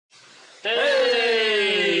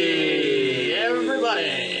Hey,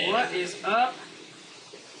 everybody! What is up,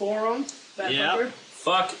 Forum? Yep.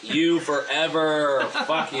 Fuck you forever.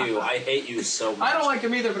 Fuck you. I hate you so much. I don't like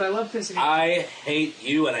him either, but I love pissing him off. I hate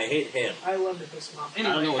you and I hate him. I love to piss him off. Anyway,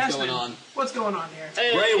 I don't know what's Hessmann, going on. What's going on here?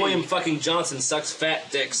 Hey. Ray William fucking Johnson sucks fat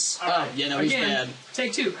dicks. All right. yeah, no, he's Again, bad.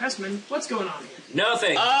 Take 2. Hessmann, what's going on here?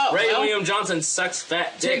 Nothing. Ray William Johnson sucks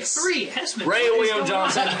fat Take dicks. 3. Hessmann. Ray what is William going on?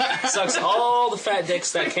 Johnson sucks all the fat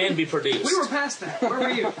dicks that can be produced. We were past that. Where were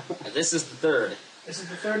you? This is the third. This is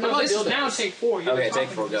the third. What No, about this is dildos? now take 4. You've Okay, been take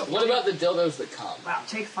talking 4, about go. this. What about the dildos that come? Wow,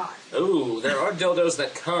 take 5. Ooh, there are dildos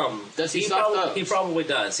that come. Does he suck those? He probably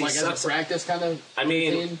does. He Like as sucks. a practice kind of I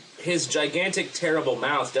mean, thing? his gigantic, terrible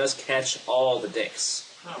mouth does catch all the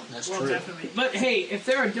dicks. Oh, That's well, true. definitely. But hey, if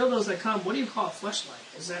there are dildos that come, what do you call a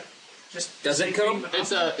fleshlight? Is that just Does the it same come? thing, but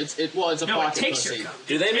It's a no, it pocket takes pussy. your cum.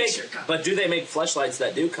 Do they It make? takes your cum. But do they make fleshlights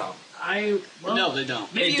that do come? Well, No, they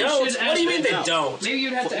don't. Maybe They you don't. should What do you ask- mean they No. don't? Maybe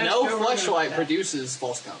you'd have to ask No Joe Rogan about fleshlight that. produces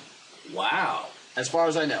false cum, Wow. as far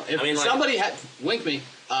as I know. If I mean, like- somebody had wink me,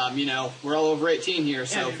 we're all over 18 here,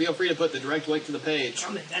 so Yeah, dude. feel free to put the direct link to the page.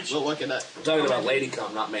 I'm that shit. We'll look at that. I'm talking about lady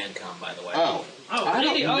cum, not man cum, by the way. Oh, Oh, I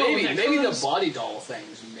lady- don't, oh, maybe that maybe the comes- body doll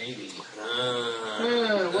things, maybe.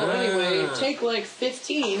 Well, anyway, take like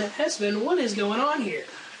 15. Hessmann, what is going on here?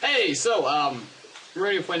 Hey, so we're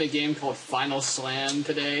ready to play a game called Final Slam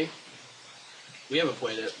today. We haven't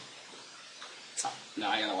played it. Oh, no,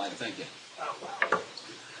 I gotta lie to thank you. Oh,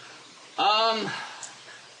 wow.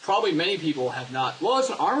 Probably many people have not. Well, it's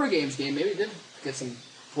an Armor Games game. Maybe it did get some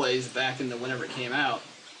plays back in the whenever it came out.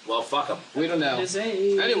 Well, fuck them. We don't know. It is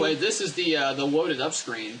a... Anyway, this is the loaded up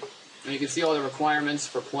screen, and you can see all the requirements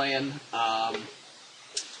for playing.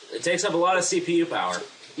 It takes up a lot of CPU power.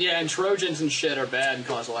 Yeah, and Trojans and shit are bad and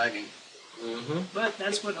cause lagging. But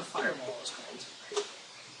that's what a firewall is called.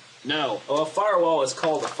 No, Well, a firewall is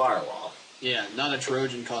called a firewall. yeah, not a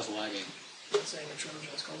Trojan cause lagging. I'm not saying a Trojan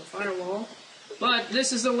is called a firewall. But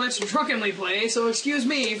this is the Let's Drunkenly play, so excuse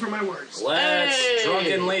me for my words. Let's Hey!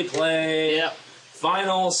 drunkenly play Yep.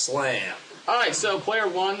 Final Slam. All right, so player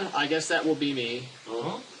one, I guess that will be me.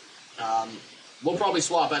 We'll probably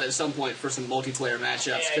swap out at some point for some multiplayer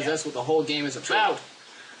matchups because Yeah. that's what the whole game is about.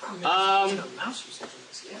 Should have mouse usage in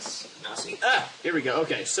this, yes. Mousy. Here we go.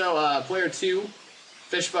 Okay, so player two,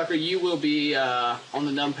 Fishfucker, you will be on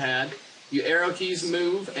the numpad. Your arrow keys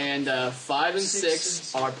move, and 5 and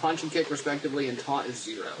 6 are punch and kick respectively, and taunt is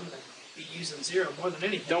 0. Be using 0 more than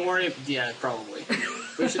anything. Don't worry. Yeah, probably.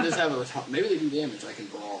 We should just have a taunt. Maybe they do damage. I can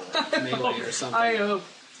brawl or melee or something. I hope.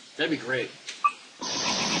 That'd be great.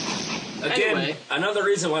 Again, Anyway. another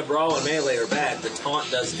reason why Brawl and Melee are bad, the taunt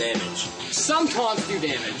does damage. Some taunts do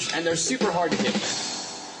damage, and they're super hard to hit with.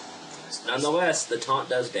 Nonetheless, the taunt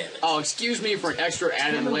does damage. Oh, excuse me for an extra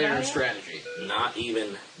added layer of strategy. Not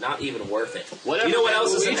even worth it. Whatever, You know what man,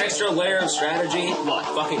 else is an Luigi. extra layer of strategy? What?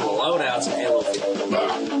 Fucking loadouts in Halo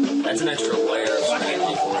 4. That's an extra layer of strategy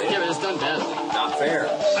for Yeah, you. but it's done badly. Not fair.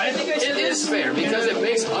 I think I said It is fair because it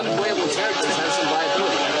makes unplayable characters have some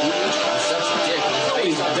viability. Like Luigi sucks a dick. Oh, he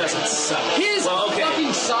His face on doesn't suck. His Well, okay.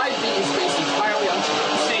 fucking side B is based entirely on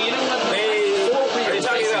characters. Hey, you know what? Are you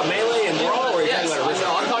talking about Melee and Brawl, or are you Yes, talking about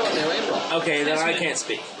no, I'm talking about Melee and Brawl. Okay, then I Hessmann. can't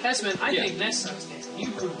speak. Hessmann, I Yeah. think Ness sucks dick. You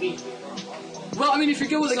prove me. Well, I mean, if you're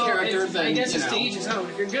good with a So, character, if- then I guess you it's to know. each his own.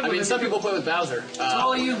 If you're good I with mean, him, some you're people play with Bowser. To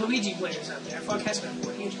all you Luigi players out there, fuck Hessmann for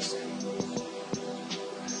what he just said.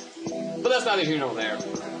 But that's not here nor there.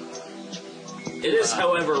 It is,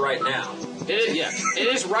 however, right now. It is, yeah. It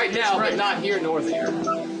is right now, right but not here nor there.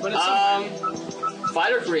 But it's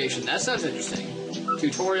Fighter creation. That sounds interesting.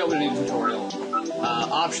 Tutorial. We need a tutorial.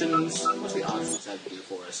 Options. What's the options have to do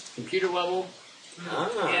for us? Computer level. Ah.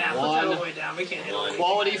 yeah, put that one. all the way down. We can't hit it.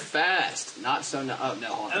 Quality fast. Not so. Oh no.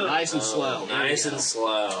 Hold on. Oh. Nice and slow. There Nice we go. and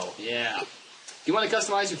slow. Yeah. If you want to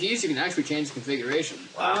customize your keys, you can actually change the configuration.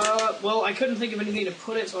 Well, I couldn't think of anything to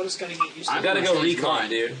put it, so I just gotta get used to I it. gotta gonna go change recon, mine.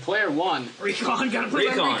 dude. Player one. Recon, gotta put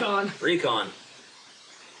it on recon. Recon.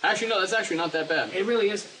 Actually, no. That's actually not that bad. It really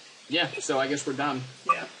is. Yeah. So I guess we're done.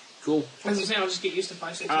 Yeah. Cool. As I'm saying, I'll just get used to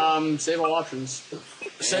 5, 6. Save all options.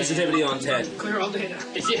 Sensitivity on 10. Clear all data.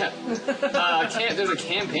 Yeah. There's a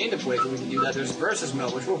campaign to play, so we can do that. There's versus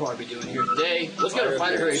mode, which we'll probably be doing here today. Let's go to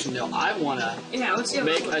fighter creation, though. I want to Yeah, let's see how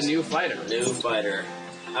make this a looks. new fighter. New fighter.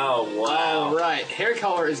 Oh, wow. All right. Hair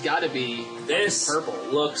color has got to be This purple.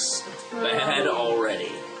 looks bad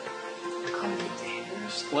already.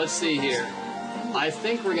 Let's see here. I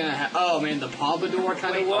think we're going to have... Oh, man, the pompadour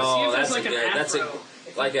kind of Wait, looks... see Oh, if there's that's like a an good... That's a... afro.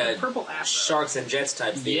 Like a Purple afro. Sharks and Jets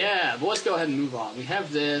type thing. Yeah, but let's go ahead and move on. We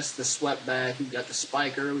have this, the swept back, we've got the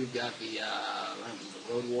spiker, we've got the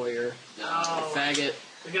road warrior, the faggot.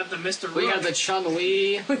 We got the Mr. Rook. We got the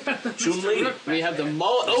Chun-Li. Chun-Li. We have the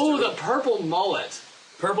mullet. Oh, the purple mullet.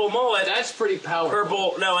 Purple mullet. That's pretty powerful.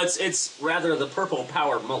 Purple. No, it's rather the purple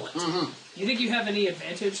power mullet. You think you have any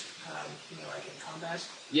advantage, like in combat?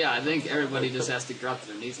 Yeah, I think everybody just has to drop to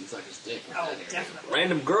their knees and suck his dick. Oh, definitely.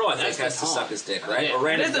 Random girl, I think, That's the has to taunt. suck his dick, right? Yeah. Or That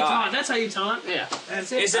random is the guy. taunt. That's how you taunt. Yeah.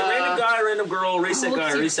 That's it. Is it random guy, random girl, reset let's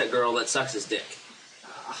guy, see. reset girl that sucks his dick?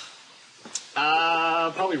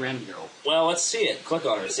 Probably random girl. Well, let's see it. Click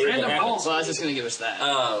on her. See what Random happens. So that's just gonna give us that.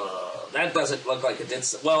 That doesn't look like a dick.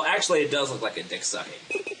 Well, actually, it does look like a dick sucking.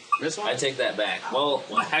 This one? I take that back. Well,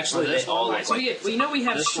 actually, this they all one? look So like. we know we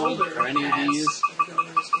have This one, shoulder. or any of as- these?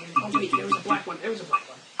 Oh wait, there was a black one. There was a black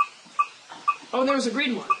one. Oh, and there was a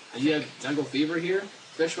green one. You have jungle fever here,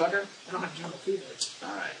 Fishfucker? I don't have jungle fever.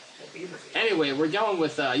 Alright. I have beaver fever. Anyway, we're going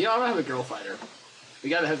with, I don't have a girl fighter. We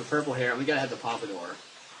gotta have the purple hair, and we gotta have the pompadour.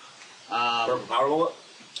 Purple power mullet?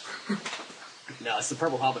 No, it's the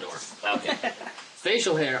purple pompadour. Okay.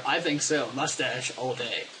 Facial hair, I think so. Mustache all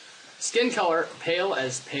day. Skin color, pale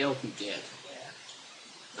as pale can get.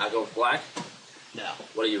 I go with black. No.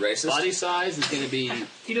 What are you, racist? Body size is going to be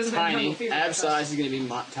He doesn't have tiny. jungle fever. Ab size is going to be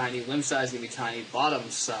tiny. Limb size is going to be tiny. Bottom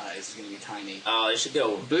size is going to be tiny. Oh, you should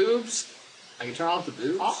go Boobs. I can turn off the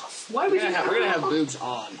boobs. Off. Why would you? We're gonna have boobs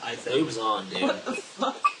on, I think. boobs on, dude.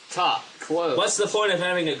 Top clothes. What's the point of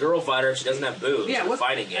having a girl fighter if she doesn't have boobs? Yeah, in a what?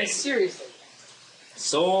 fighting game. Seriously.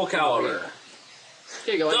 Soul Calibur.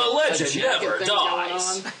 Here you go. The a legend jacket never thing going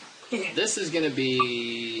dies. on. This is going to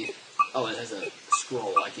be. Oh, it has a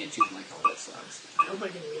scroll. I can't choose my color. That sucks. I hope I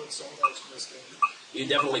can wield soul dice for this game. You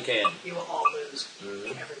definitely can. You will all lose.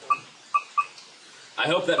 Everyone. I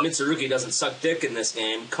hope that Mitsurugi doesn't suck dick in this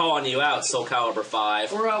game. Calling you out, Soul Calibur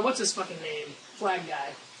 5. Or what's his fucking name? Flag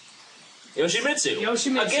guy. Yoshimitsu.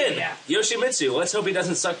 Yoshimitsu, Again, yeah. Yoshimitsu. Let's hope he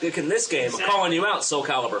doesn't suck dick in this game. Exactly. Calling you out, Soul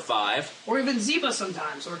Calibur 5. Or even Zeba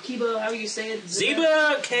sometimes. Or Kiba, how you say it?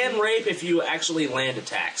 Zeba can rape if you actually land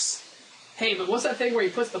attacks. Hey, but what's that thing where he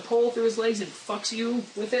puts the pole through his legs and fucks you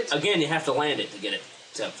with it? Again, you have to land it to get it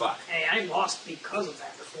to fuck. Hey, I lost because of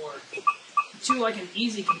that before. To like an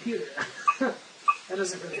easy computer. That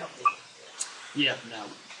doesn't really help me. Yeah, no.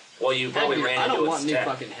 Well, you probably Headgear. ran I into don't its want new tech.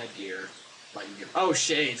 fucking headgear. Like, oh,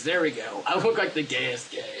 shades. There we go. I look like the gayest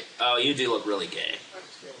gay. Oh, you do look really gay.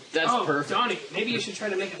 That's oh, perfect. Donnie, maybe you should try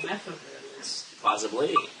to make a meth of this.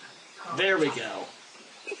 Possibly. Oh, There we go.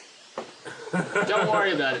 Don't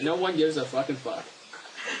worry about it. No one gives a fucking fuck.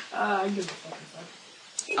 I give a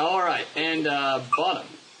fucking fuck. Alright, and bottom.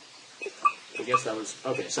 I guess that was...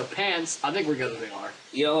 Okay, so pants, I think we're good as they are.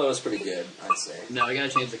 Yellow is pretty good, I'd say. No, we gotta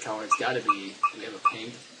change the color. It's gotta be... We have a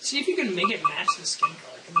pink. See if you can make it match the skin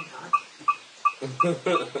color. Can you not?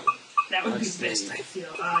 That would Let's be best, see. I feel.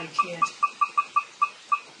 I can't.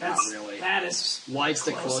 That's, really. That is. White's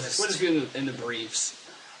the closest. We'll just do in the briefs.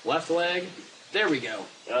 Left leg. There we go.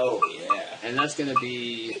 Oh, yeah. And that's gonna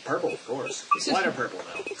be purple, of course. This is- White or purple,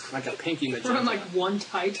 though. Like a pinky We're magenta. on like one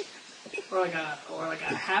tight, or like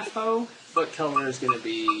a half hoe. Foot color is gonna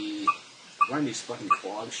be... Wearing these fucking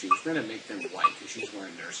clog shoes. We're gonna make them white because she's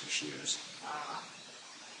wearing nursing shoes.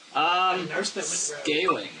 Nurse that went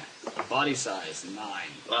Scaling. Body size, 9.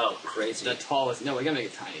 Oh, crazy. The tallest... No, we gotta make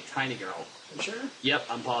it tiny. Tiny girl. You sure? Yep,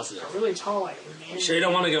 I'm positive. Really tall, like man. Sure you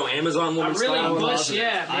don't want to go Amazon woman I really style? wish, Positive.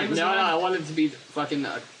 yeah. I, Amazon. no, I wanted it to be fucking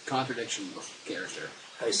a contradiction character.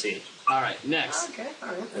 I see. Alright, next. Okay,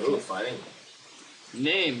 alright. Ooh, fighting.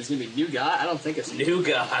 Name is gonna be new guy. I don't think it's new. New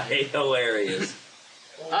guy. Hilarious.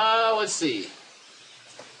 Let's see.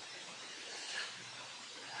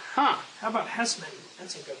 Huh. How about Hessmann?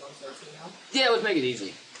 That's a good one for a female. Yeah, let's make it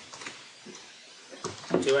easy.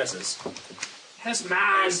 2 S's. Hessmann!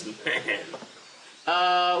 Nice,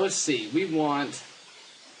 man. Let's see. We want...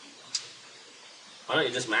 Why don't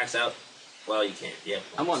you just max out? Well, you can't. Yeah.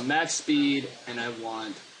 I want max speed, and I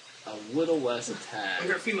want a little less attack. If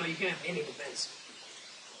you're a female, you can't have any defense.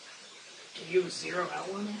 Can you 0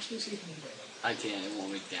 out one actually? See if you can do it. I can't. It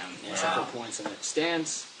won't make down. Yeah. Except for points in it.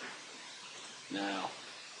 Stance. No.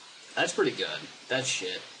 That's pretty good. That's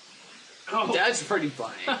shit. Oh, That's pretty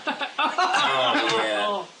funny. Oh, yeah.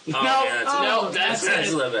 oh, Oh, No, yeah, that's no, it. that's That's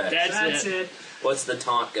it. the best. That's that's it. What's the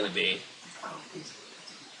taunt gonna be? Oh, please.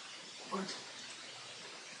 What?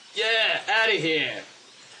 Yeah, out of here.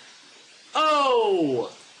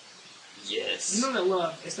 Oh! Yes. You know what I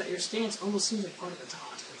love is that your stance almost seems like part of the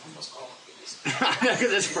taunt in almost all of these.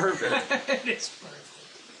 Because it's perfect. It is perfect.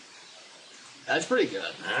 That's pretty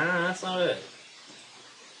good. Ah, that's not it.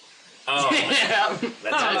 Oh, Yeah,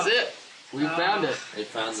 that's it. We found it. they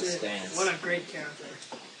found the That's it. stance. What a great character.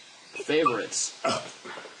 Favorites.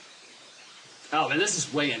 Oh man, this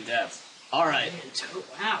is way in depth. All right. Man,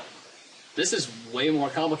 wow. This is way more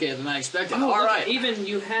complicated than I expected. Oh, All look, right. even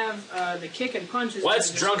you have the kick and punches. Let's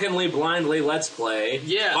drunkenly, blindly, let's play.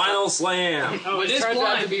 Yeah. Final slam. Oh, Which it is turns out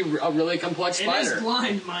blind. to be a really complex It fighter. is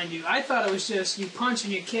blind, mind you. I thought it was just you punch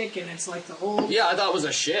and you kick, and it's like the old. Yeah, I thought it was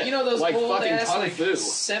a shit. You know those like old fucking ass kung like fu.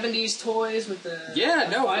 70s toys with the Yeah,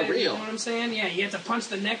 the no, for fighters, real. You know what I'm saying? Yeah, you have to punch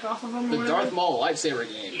the neck off of them. The or whatever. Darth Maul lightsaber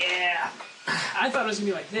game. Yeah, I thought it was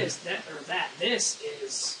gonna be like this, that, or that. This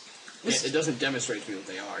is. It doesn't demonstrate to me what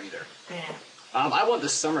they are either. Eh, I want the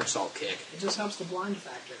somersault kick. it just helps the blind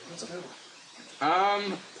factor. Let's go.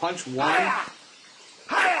 Punch one.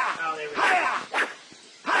 Oh, there we go.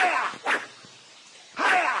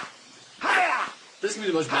 This is gonna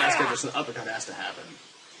be the most badass character, so the uppercut has to happen.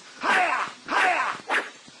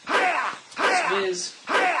 Viz.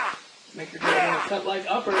 Make your girl cut like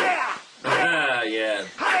upper. Yeah.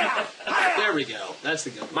 There we go. That's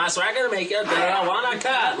the good one. My swagger to make your girl wanna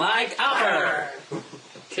cut like upper.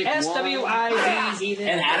 Kick one. SWIDZ.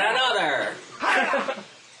 And add another.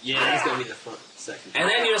 Yeah, that's gonna be the second. And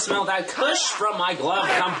then you smell that kush from my glove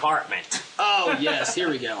compartment. Oh, yes, here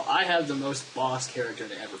we go. I have the most boss character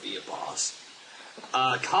to ever be a boss.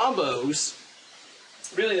 Combos.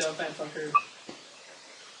 Really though, Fat Fucker.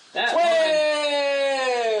 That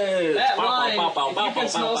line, if you can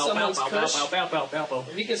smell someone's kush,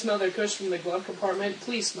 if you can smell their kush from the glove compartment,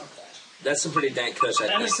 please smoke that. That's some pretty dank kush, I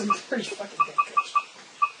That think. is some pretty fucking good kush.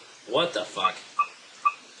 What the fuck?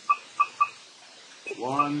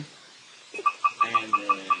 One. And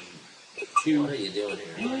then two. What are you doing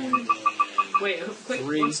here? And then Wait, quick,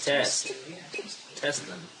 Three. let's Test. it. Yeah, test it. Test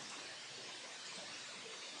them.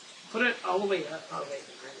 Put it all the way up. Oh, wait,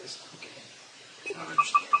 bring this. Okay. I don't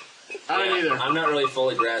understand. I don't either. I'm not really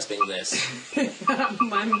fully grasping this.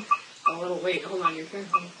 Mine, a little, wait, hold on, you're trying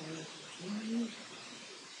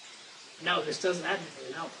No, this doesn't add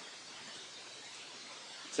anything, no.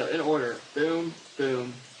 So in order. Boom,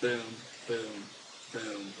 boom, boom, boom,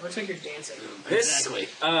 boom, It looks like you're dancing. boom. This Exactly.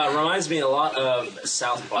 reminds me a lot of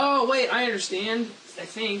South Park. Oh, wait, I understand. I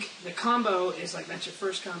think the combo is like, that's your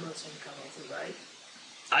first combo, same combo through, right?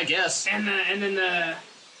 I guess. And then the,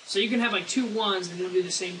 so you can have like 2 ones and then do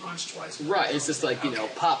the same punch twice. Right, it's just like, you know,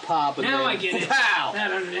 pop, pop, and Now then I get it. pow!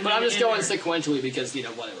 That, and But I'm just then- going and then- sequentially because, you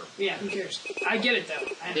know, whatever. Yeah, who cares? I get it though.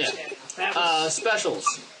 I understand. That was. Specials.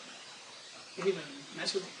 You didn't even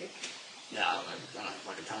mess with the kick. No, I don't have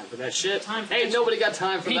fucking time for that shit. Time for Ain't that nobody got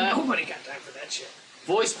time for Ain't that. nobody got time for that shit.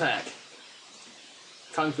 Voice pack.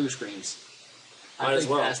 Kung Fu screams. Might I as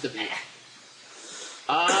think well. it has to be.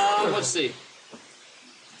 Let's see.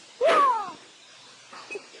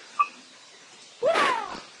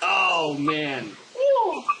 Oh, man.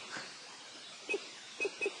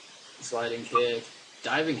 Sliding kick.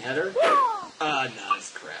 Diving header? No,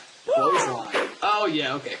 it's crap. Clothesline. Oh,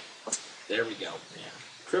 yeah, okay. There we go. Yeah.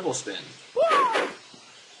 Triple spin.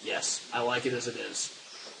 Yes, I like it as it is.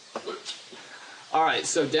 Alright,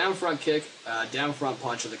 so down front kick, down front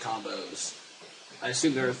punch are the combos. I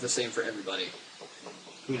assume they're the same for everybody.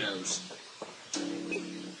 Who knows? Are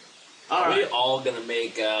we Alright. all gonna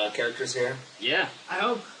make characters here? Yeah. I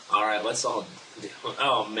hope. Alright, let's all do.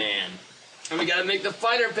 Oh, man. And we gotta make the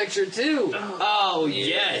fighter picture too! Oh,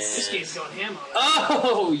 yes! This game's going ham on us.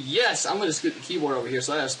 Oh, yes! I'm gonna scoot the keyboard over here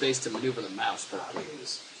so I have space to maneuver the mouse Look properly. at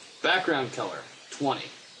this. Background color, 20.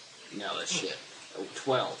 No, that's shit. Oh,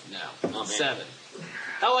 12, no. Oh, man. 7.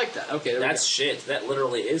 I like that. Okay, there That's shit. That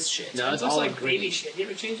literally is shit. we go. No, It it's looks all like in green. baby shit. You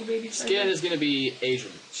ever change a baby shit? Skin is gonna be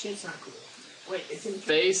Asian. Shit's not cool. Wait, it's in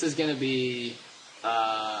Face is gonna be,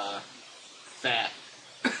 fat.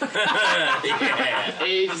 Yeah.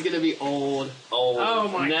 Age is gonna be old. Old. Oh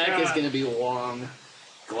my Neck god. is gonna be long.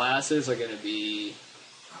 Glasses are gonna be.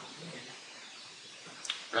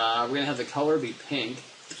 We're gonna have the color be pink.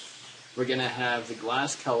 We're gonna have the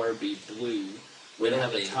glass color be blue. We're gonna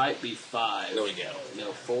have the type be 5. There we go.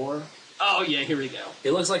 No, 4. Oh yeah, here we go.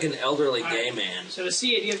 He looks like an elderly Alright. gay man. So to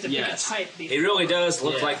see it, you have to Yes. pick a type. He really does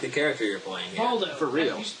look Yeah. like the character you're playing here. Valdo. For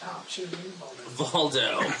real. Oh, should have been Valdo.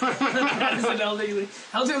 Valdo. That is an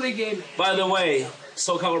elderly gay man. By the way,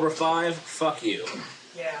 Soul Calibur 5, fuck you.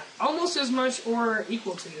 Yeah, almost as much or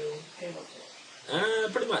equal to Halo 4.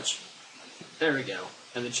 Pretty much. There we go.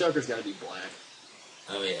 And the choker's gotta be black.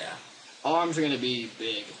 Oh, yeah. Arms are gonna be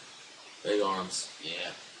big. Big arms.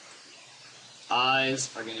 Yeah. Eyes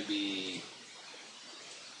are gonna be.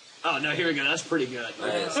 Oh no, here we go. That's pretty good.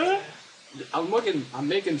 Nice. I'm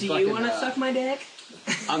making Do fucking. you want to suck my dick?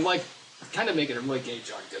 I'm like, kind of making a really gay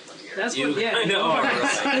John Goodman here. That's You what. Yeah, kinda you are, are.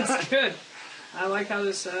 right? That's good. I like how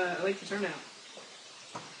this. I like the turnout.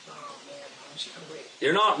 Oh man, oh, wait.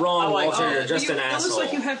 You're not wrong, I like Walter. that. You're just you, an it asshole. looks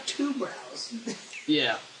like you have 2 brows.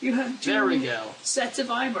 Yeah. You have 2 There we go. sets of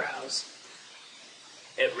eyebrows.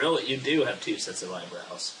 It really, you do have 2 sets of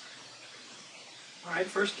eyebrows. Alright,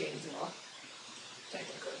 first game flaw.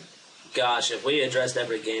 Technically. Gosh, if we addressed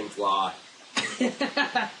every game flaw.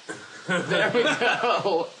 There we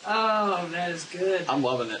go. Oh, that is good. I'm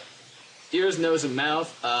loving it. Ears, nose, and mouth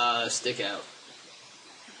stick out.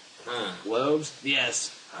 Huh. Lobes,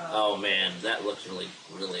 yes. Oh man, that looks really,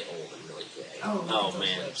 really old and really gay. Oh,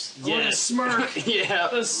 man. Lips. Yes. Oh, the smirk. Yeah.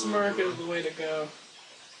 The smirk is the way to go.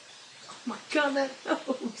 Oh my god, that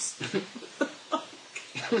nose.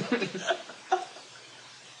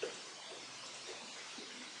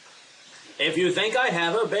 If you think I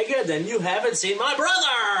have a bigot, then you haven't seen my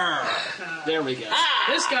brother! There we go.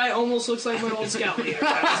 This guy almost looks like my old scout leader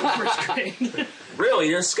when I was in first grade. Really,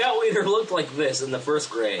 your scout leader looked like this in the 1st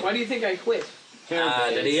grade. Why do you think I quit?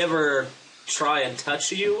 Did he ever try and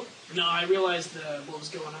touch you? No, I realized what was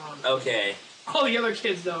going on. Okay. All the other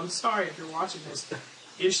kids, though, I'm sorry if you're watching this.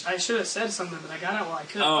 I should have said something, but I got out while I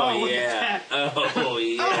could. Oh, look yeah. at that. Oh,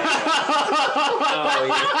 yeah. Oh,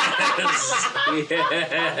 yes.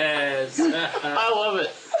 Yes. I love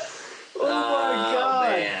it. Oh my god.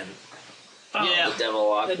 Man. Oh, Yeah. The devil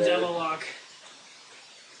lock The there. devil lock.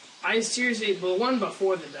 I seriously, the one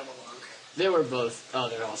before the devil lock. They were both. Oh,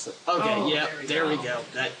 they're also. Okay, Oh, yeah, there we there we go. go.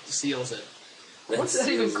 That seals it. What's that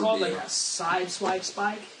even seals called? the Like deal. a side swipe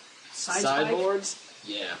spike? Side spike? Sideboards?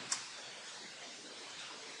 Yeah.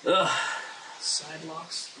 Ugh. Side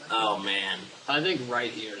locks? Oh, man. I think right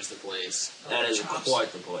here is the place. That is chops.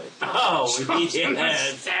 quite the point. Oh, Chops and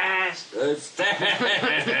yes. mustache.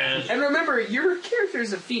 Mustache. And remember, your character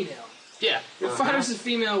is a female. Yeah. Your fighter's a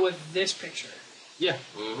female with this picture. Yeah.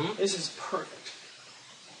 Mm-hmm. This is perfect.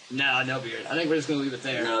 No, no beard. I think we're just gonna leave it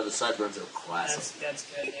there. No, the sideburns are classic. That's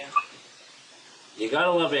good, yeah. You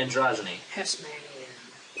gotta love androgyny. Hessmann.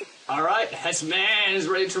 All right, Hessmann is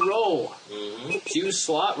ready to roll. Mm-hmm. Choose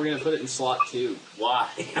slot. We're gonna put it in slot 2. Why?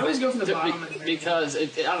 I always go for the bottom. and the very Because I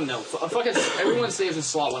don't know. Fucking everyone saves in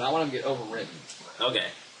slot 1. I want them to get overwritten. Okay.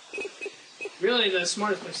 Really, the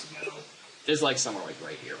smartest place to go. There's like somewhere like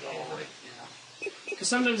right here, probably. Because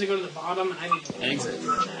sometimes I go to the bottom and I need to Exit.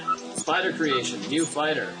 Fighter creation. New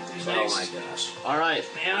fighter. Who's Oh next? my gosh. All right,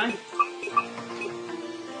 May I?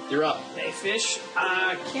 you're up. Hey, fish.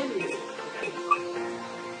 Can't do it.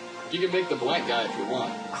 You can make the blank guy if you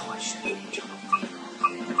want. Oh, I should.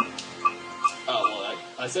 Oh well,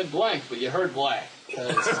 I said blank, but you heard blank.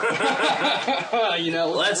 'Cause, you know.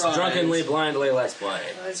 Let's try. drunkenly, blindly, let's play.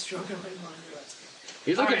 Let's drunkenly blunder. Let's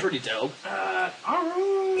He's looking Alright. pretty dope. go. Alright. Now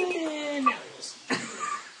he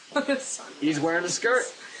is. He's wearing a skirt.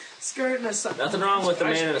 Skirt and a sun. Nothing wrong with the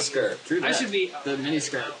man in a skirt. True I that. should be. the mini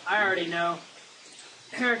skirt. I already know.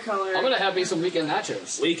 Hair color. I'm gonna have me some weekend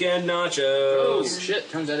nachos. Weekend Oh nachos. shit!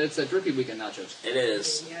 Turns out it's a drippy weekend nachos. It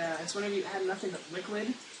is. Yeah, it's whenever you have nothing but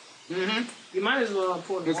liquid. Mm-hmm. You might as well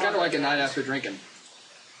pour. It's kind of like a night after drinking.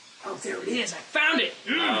 Oh, there it is! I found it.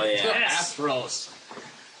 Oh, yeah. Yes. Afros.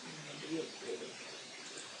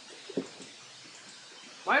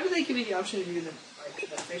 Why do they give you the option to do the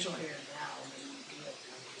facial hair now? When you do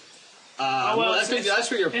it? Well, it's- that's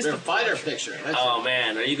for your it's the fighter portrait, picture. yeah. That's Oh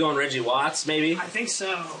man, are you going Reggie Watts, maybe? I think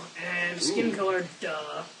so. And skin color,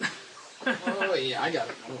 duh. oh yeah, I got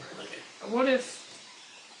it. What if?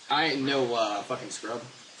 I ain't no fucking scrub.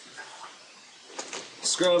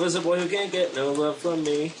 Scrub is a boy who can't get no love from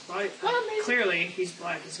me. Clearly, he's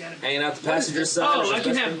black. He's got to be. Hanging out the passenger side. Oh, I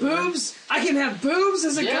can have boobs. I can have boobs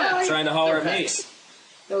as a Yeah. guy. Trying to holler at They're me. pecs.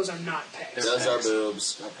 Those are not pecs. They're Those are pecs.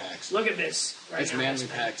 boobs. No packs. Look at this. Right It's now, manly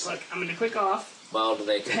this pecs. Look, I'm going to click off. Well, do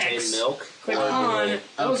they contain Pecs. milk? Click Or do on. they-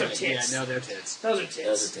 Those Okay, are tits. Yeah, no, they're tits. Those are tits.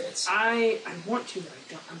 Those are tits. I want to, but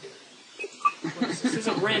I don't. I'm doing it. What is this? This is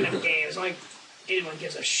a random game. It's like anyone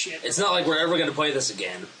gives a shit. It's not like we're ever going to play this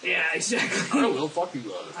again. Yeah, I exactly. will fuck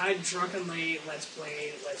you up. I drunkenly let's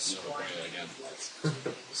play, let's Never blind, play it again. let's do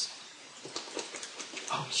things.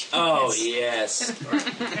 Oh, yes. Oh, yes.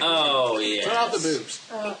 Oh, yes. Turn off the boobs.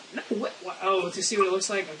 No, what? Oh, to see what it looks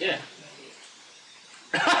like? Okay. Yeah.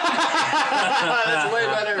 That's way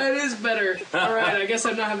better. That is better. Alright, I guess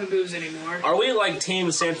I'm not having boobs anymore. Are we like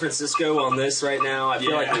Team San Francisco on this right now? I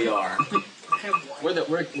feel Yeah. like we are. I have one. We're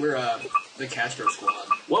the Castro squad.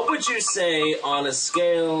 What would you say on a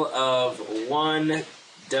scale of 1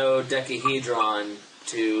 dodecahedron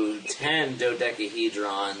to 10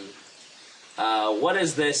 dodecahedron? What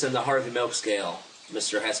is this in the Harvey Milk scale,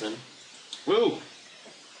 Mr. Hessmann? Woo!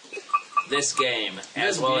 This game,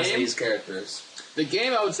 as This well as game? these characters. The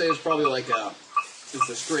game I would say is probably like it's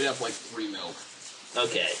a straight up like 3 milk.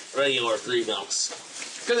 Okay, regular 3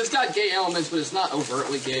 milks. Because it's got gay elements, but it's not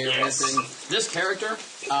overtly gay or Yes. anything. This character,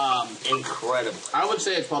 Incredible. I would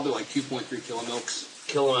say it's probably like 2.3 kilomilks,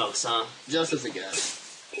 Kilo milks, huh? just as a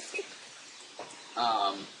guess.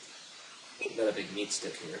 Got a big meat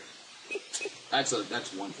stick here. That's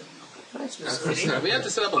one thing. That's misleading. We have to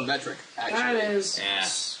set up a metric, actually. That is Yeah.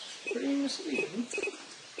 pretty misleading.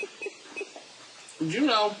 Did you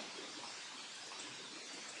know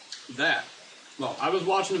that? Well, I was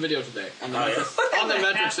watching a video today on the on the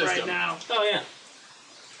metric App system. right now. Oh yeah.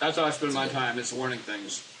 That's how I spend my time, is learning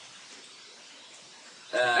things.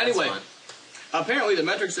 That's Anyway, fun. apparently the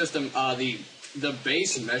metric system, the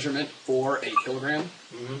base measurement for a kilogram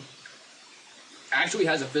actually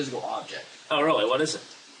has a physical object. Oh really? What is it?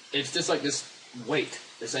 It's just like this weight,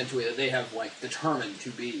 essentially, that they have like determined to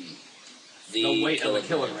be The weight of a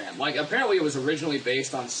kilogram. Like, apparently it was originally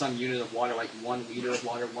based on some unit of water, like 1 liter of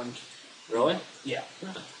water, Really? yeah.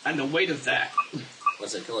 And the weight of that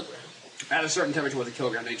What's a kilogram? at a certain temperature was a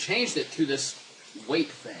kilogram. They changed it to this weight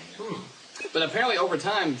thing. But apparently over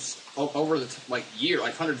time, over the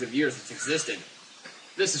hundreds of years it's existed.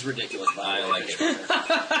 This is ridiculous, by the way. I like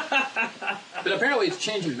it. But apparently it's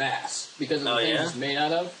changing mass because of the things it's made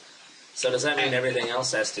out of. So does that mean everything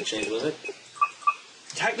else has to change with it?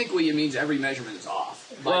 Technically, it means every measurement is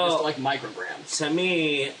off by Well, just like micrograms. To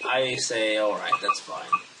me, I say, alright, that's fine.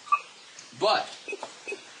 But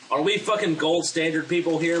Are we fucking gold standard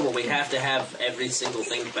people here where we have to have every single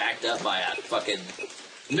thing backed up by a fucking...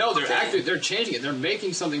 no, they're changing it. They're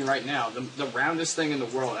making something right now, the roundest thing in the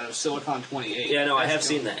world out of silicon 28. Yeah, no, I have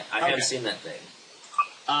seen that. I have seen that thing.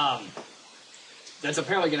 That's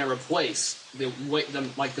apparently going to replace the weight,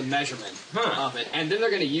 the measurement of it, and then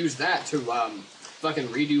they're going to use that to fucking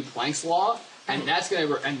redo Planck's law, and that's going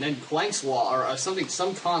to, and then Planck's law or some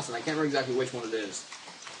constant, I can't remember exactly which one it is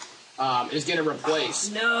going to replace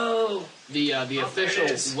the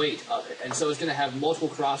official weight of it, and so it's going to have multiple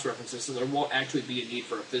cross references, so there won't actually be a need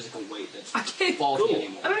for a physical weight that's faulty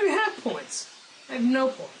anymore. I don't even have points. I have no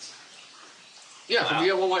points. Yeah, so you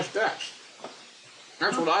get one less stats.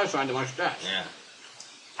 That's what I assigned to my stats. Yeah.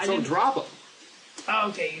 So drop them. Oh,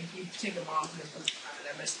 okay, you take them off.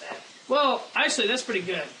 I missed that. Well, actually, that's pretty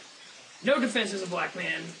good. No defense as a black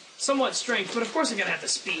man. Somewhat strength, but of course I gotta have the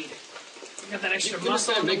speed. I got that extra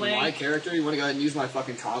muscle on the make leg. my character? You want to go ahead and use my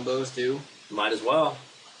fucking combos too? Might as well.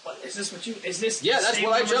 What, is this what you... Is this Yeah, the that's same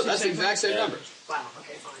what I numbers chose. you That's the said? exact same Yeah. numbers. Wow,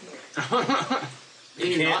 okay, fine.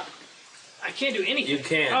 Here. You can't. I can't do anything. You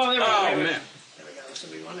can't. Oh, there we go. Oh, There we go. man. There we go. So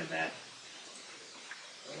we wanted that.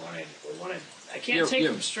 We wanted... I can't take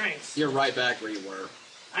from strength. You're right back where you were.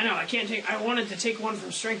 I know, I can't take... I wanted to take one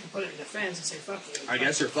from strength and put it in defense and say, fuck you. I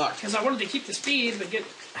guess you're fucked. Because I wanted to keep the speed, but get...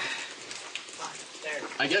 Fuck, there.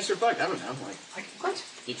 I guess you're fucked. I don't know. Like, What?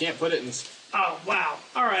 you can't put it in. Oh, wow.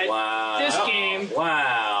 Alright. Wow. This game...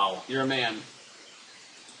 Wow. You're a man.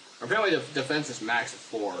 Apparently, the defense is max at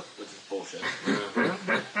 4, which is bullshit.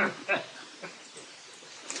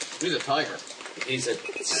 He's a tiger. He's a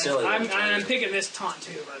silly I'm little picking this taunt,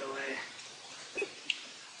 too, by the way.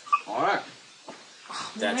 All right.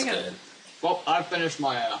 That's I got- good. Well, I finished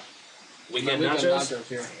my Weekend weekend nachos?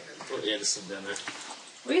 here. Yeah, just some dinner.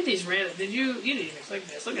 Look at these random... You didn't even click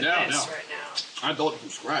this. Look at No, this no. right now. I built it from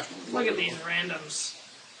scratch. Look at these randoms.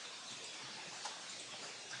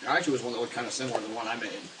 Actually, was one that looked kind of similar to the one I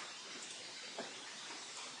made.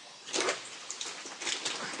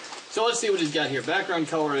 So let's see what he's got here. Background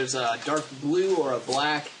color is dark blue or a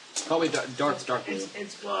black. Probably dark blue.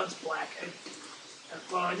 It's black.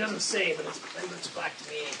 Well, it doesn't say, but it looks black to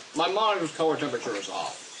me. My monitor's color temperature is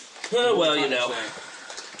off. Oh, well, you know.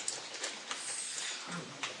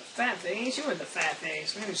 Fat things? You were the fat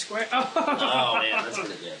things. Maybe square. Oh, Oh, yeah, that's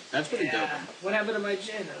pretty good. That's pretty dope. yeah. What happened to my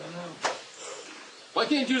gin? I don't know. Why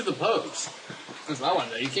can't you choose the pose? That's what I want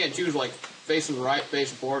to know. You can't choose like facing right,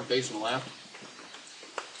 facing forward, facing left.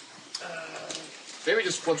 Maybe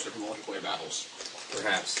just flips it for multiplayer battles.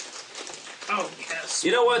 Perhaps. Oh, yes.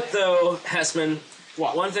 You know what, though, Hessmann?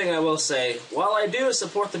 What? One thing I will say, while I do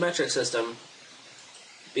support the metric system,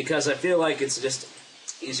 because I feel like it's just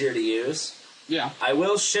easier to use, Yeah. I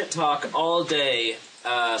will shit talk all day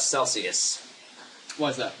Celsius.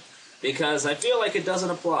 Why's that? Because I feel like it doesn't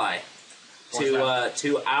apply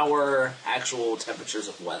to our actual temperatures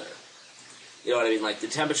of weather. You know what I mean? Like the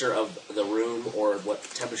temperature of the room or what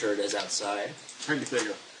temperature it is outside. How do you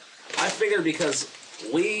figure? I figure because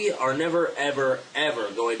we are never, ever, ever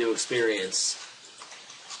going to experience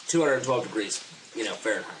 212 degrees,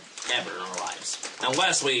 Fahrenheit, ever in our lives.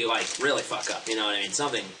 Unless we, really fuck up, you know what I mean?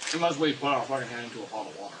 Something. Unless we put our fucking hand into a pot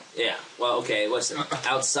of water. Yeah, well, okay, listen.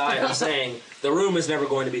 Outside, I'm saying the room is never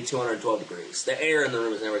going to be 212 degrees. The air in the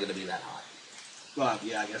room is never going to be that hot. Well,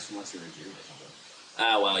 yeah, I guess unless you're a Jew or something.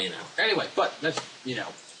 Well, Anyway, but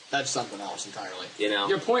that's something else entirely. You know.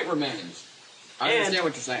 Your point remains. I And understand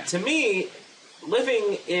what you're saying. To me,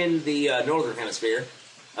 living in the northern hemisphere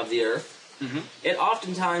of the Earth, it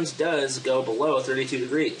oftentimes does go below 32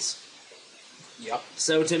 degrees. Yep.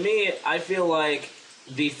 So to me, I feel like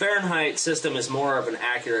the Fahrenheit system is more of an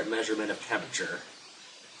accurate measurement of temperature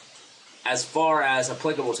as far as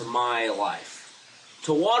applicable to my life.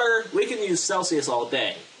 To water, we can use Celsius all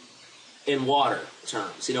day in water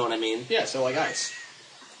terms. You know what I mean? Yeah, so like ice.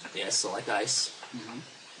 Yes, so like ice.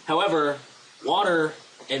 However, water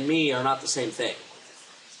and me are not the same thing.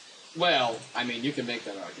 Well, I mean, you can make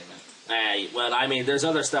that argument. Well, I mean, there's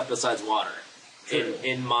other stuff besides water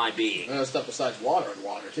in my being. There's stuff besides water and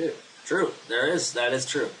water, too. True. There is. That is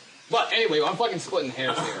true. But anyway, I'm fucking splitting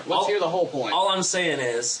hairs here. Let's hear the whole point. All I'm saying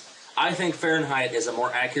is, I think Fahrenheit is a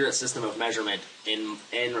more accurate system of measurement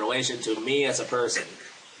in relation to me as a person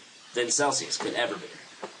than Celsius could ever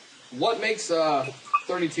be. What makes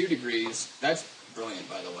 32 degrees? That's brilliant,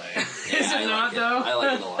 by the way. Is it not, though? I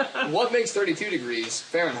like it a lot. What makes 32 degrees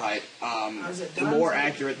Fahrenheit Is it done? more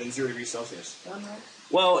accurate than 0 degrees Celsius? Done right?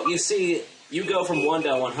 Well, you see, you go from 1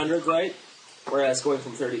 to 100, right? Whereas going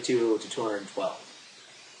from 32 to 212.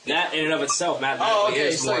 That in and of itself mathematically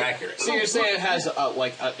is more accurate. So you're saying it has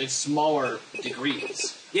it's smaller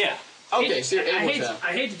degrees? Yeah. Okay, so you're able to.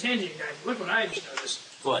 I hate to tangent you guys. Look what I just noticed.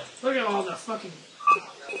 What? Look at all the fucking.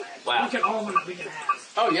 Wow. Look at all of them that we can have.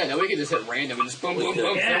 Oh yeah, no, we can just hit random and just boom, boom,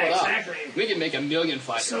 boom, Yeah, fill it up. exactly. We can make a million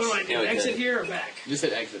fighters. So what do I do? Yeah, we Exit could. here or back? Just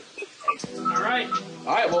hit exit. All right.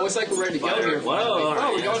 All right, well, looks like we're ready to go Fire. here. Whoa, finally. all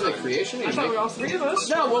right, we're yeah, going to the fine. creation. I thought we were all three of us.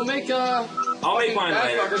 No, we'll make I'll make mine Bad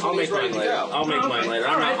later. fuckers I'll when make he's ready mine to later. go. I'll make mine later.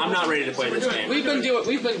 I'm not ready to play this game.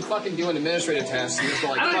 We've been fucking doing administrative tasks here for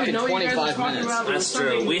like I don't fucking even know what you guys are 25 talking minutes. about. That's true.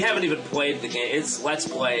 Something- We haven't even played the game. It's Let's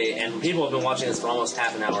Play, and people have been watching this for almost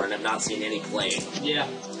half an hour and have not seen any playing. Yeah.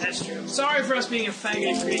 That's true. Sorry for us being a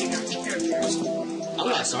faggot and creating our characters. I'm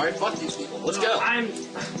not sorry. Fuck these people. Let's go. I'm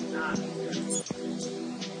not.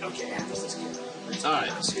 Okay, this is good. All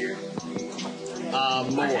right. This here. I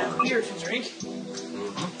More. have beer to drink.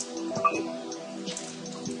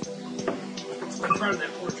 I'm proud of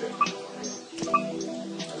that portrait.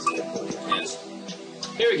 That's a good portrait. Yes.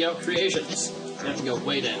 Here we go. Creations. We have to go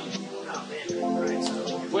way down. Oh man. Alright,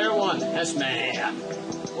 so. Player 1, Hessmann.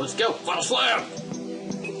 Let's go. Final slam.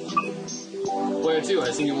 Player 2, I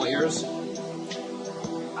assume you want yours?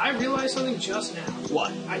 I realized something just now.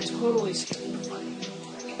 What? I totally skipped the fight.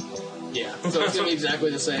 Yeah. So it's gonna be exactly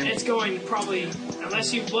the same. It's going probably,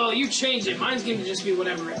 unless you, well, you change it. Mine's going to just be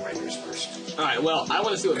whatever it renders first. All right. Well, I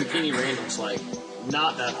want to see what Bikini Rain looks like.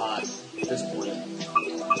 Not that hot at this point.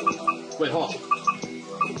 Wait, hold on.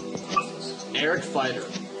 Eric Fighter.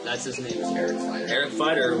 That's his name. Is Eric Fighter. Eric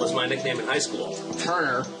Fighter was my nickname in high school.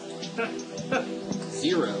 Turner.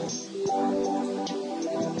 0.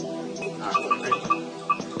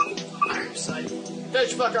 I'm excited.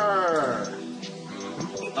 Fishfucker!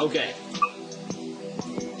 Okay.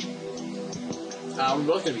 We're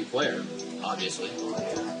both gonna be player, obviously.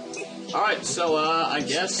 Alright, so I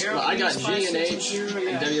guess I got G and H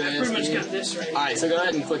and W I and pretty much S. got this right. Alright, so go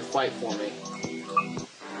ahead and click fight for me.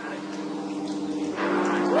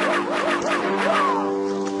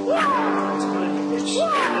 That's funny, bitch.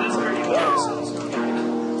 That's already good, so it's not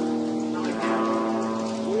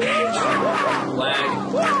Lag.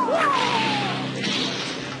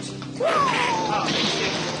 Oh,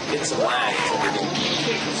 Get some lag.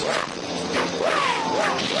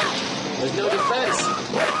 There's no defense.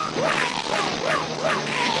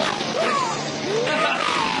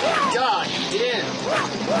 God damn.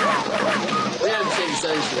 We have to change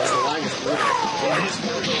settings for this. The lag is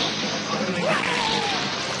brutal.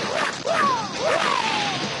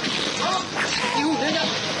 You nigga.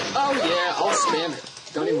 Oh yeah, I'll spam it.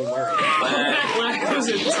 Don't even worry. that was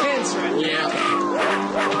intense, right? Yeah.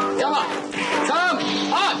 Come on. Come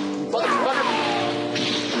on, motherfucker.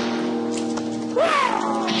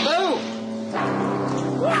 Boom.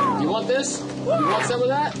 You want this? You want some of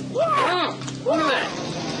that? Look at that.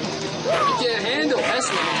 You can't handle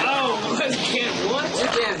Hessmann. Oh, what? Can't what? You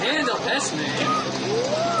can't handle Hessmann.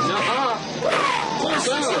 Nuh-uh.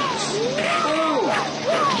 Boom.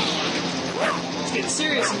 It's getting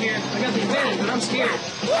serious in here. I got the advantage, but I'm scared.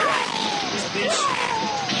 This bitch.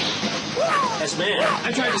 Yes, man.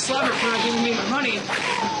 I tried to slap her for not giving me my money.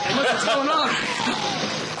 And look what's going on.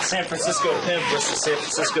 San Francisco pimp versus San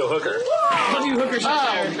Francisco hooker. Love you hookers out Oh,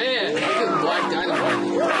 there. man. Look at Black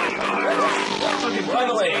Dynamite. Fucking By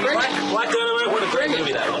the way, Bring- Black Dynamite, what a great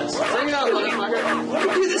movie that was. Bring it on, motherfucker.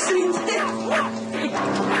 do the same thing.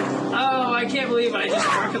 Oh, I can't believe I just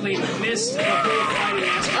drunkenly missed the whole fighting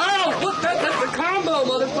aspect. Oh, look, that's the combo,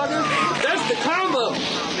 motherfucker. That's the combo.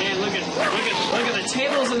 Oh man, look at the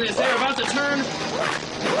tables in this. They're about to turn.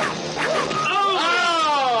 Oh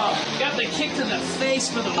kick to the face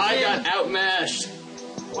for the win. I got outmashed.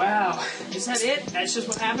 Wow. Is that it? That's just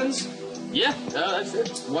what happens? Yeah, that's it.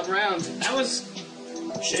 One round. That was...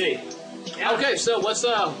 Shitty. Yeah. Okay, so let's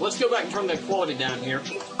go back and turn the quality down here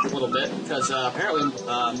a little bit because apparently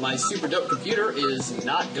my super dope computer is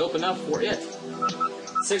not dope enough for it.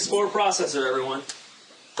 6-core processor, everyone.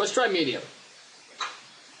 Let's try medium.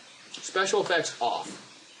 Special effects off.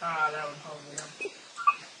 That would probably help.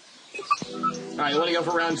 All right, you want to go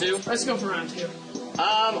for round 2? Let's go for round 2.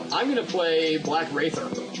 I'm gonna play Black Wraither.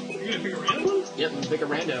 You're gonna pick a random one? Yep, pick a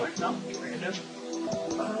rando. No, pick a random.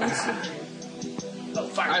 Oh,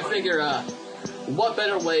 fire. I figure, what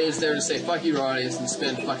better way is there to say fuck you, audience, than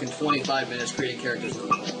spend fucking 25 minutes creating characters?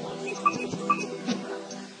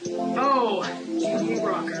 Oh, Jimmy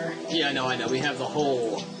Rocker. Yeah, I know. We have the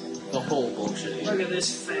whole bullshit here. Look at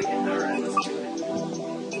this faggot. Alright, let's do it.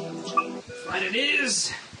 What it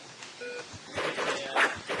is!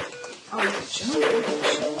 Oh, jump.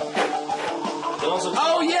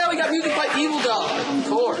 Oh yeah, we got music by Evil Dog, of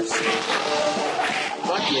course.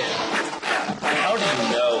 Fuck yeah. How do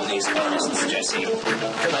you know these artists, Jesse?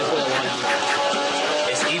 Because I play a lot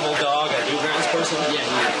of Is Evil Dog a Newgrounds person? Yeah,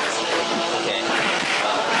 he is. Okay.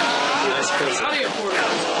 Nice person. Audio port is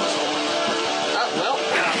awesome. Well,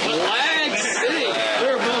 Lag City. We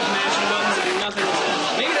were both mashing buttons and nothing was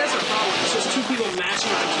happening. Maybe that's our problem. It's just two people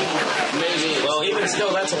mashing on a keyboard. Maybe. Well, even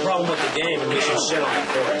still, that's a problem with the game, and we should shit on it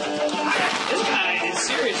for it. This guy is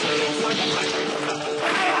seriously fucking like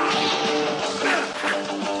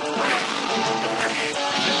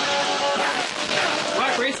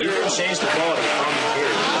Black Wraither. You can change the quality from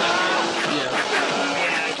here. Yeah.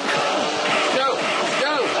 Go.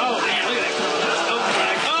 Oh man, look at that.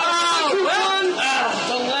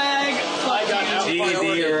 The lag. I got GD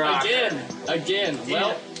again.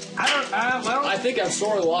 Well, Well, I think I've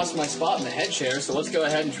sort of lost my spot in the head chair, so let's go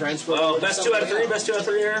ahead and transfer. Oh, over to best 2 out of 3. somebody Best 2 out of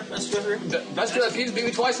 3 here. Best 2 out of 3. else. Best 2 out of 3 beat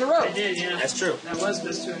me twice in a row. I did, yeah. That's true. That was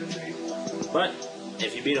best 2 out of 3. But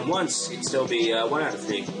if you beat him once, you'd still be 1 out of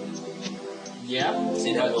 3. Yeah.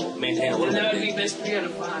 See, that will maintain a little And that would bit. be best 3 out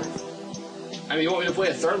of 5. I mean, you want me to play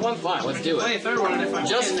a third one? Fine, let's do Play a it. third one if I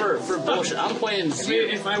Just win. for bullshit. I'm playing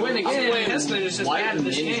If I win I'm again, playing Hessmann is just White bad at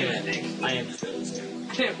this Ninja. game, I think. I am just good at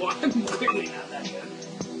this game. Well, I'm clearly not that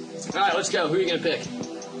good. Alright, let's go. Who are you gonna pick?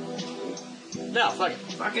 No, fuck it.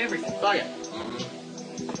 Fuck everything. Fuck it.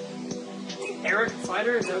 Eric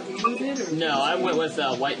Fighter, is that what you did? Or? No, I went with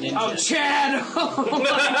White Ninja. Oh, Chad! Oh, my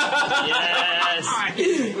Yes! God.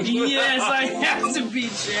 Yes, I have to be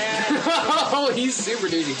Chad. Oh, he's super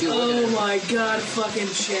duty too. Look at Oh him. my God, fucking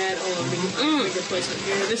Chad. Hold on, make a placement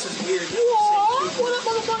here. This is weird. What up,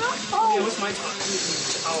 motherfucker? Yeah, what's my talk?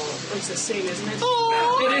 Oh, it's the same, isn't it?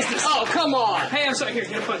 Oh, It is the same. Oh, come on! Hey, I'm sorry. Here,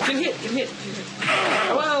 get a punch. Get hit.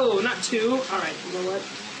 Whoa, not 2. All right, you know what?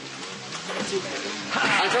 Too bad.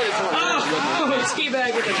 I tried to throw it around. Oh, ski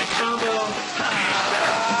bag into that combo.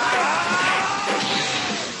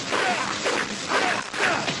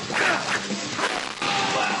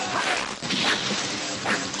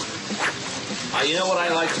 You know what I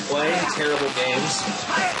like to play? Terrible games.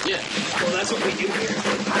 Yeah. Well, that's what we do here.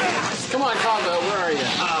 Come on, Combo, where are you?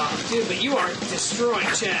 Dude, but you are destroying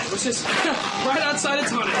Chad, which is right outside of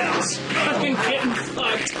Tana House. Fucking getting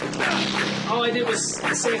fucked. All I did was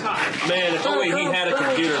say hi. Man, if only he had a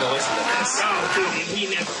computer to listen to this. Oh, dude, he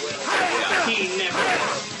never will. He never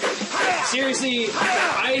will. Seriously,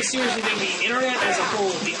 I seriously think the internet as a whole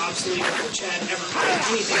will be obsolete before Chad ever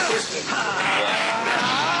does anything close to it.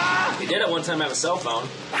 He did at one time have a cell phone.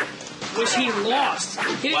 Which he lost.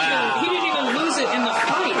 He didn't even lose it in the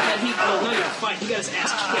fight. That he, well, not even a fight. He got his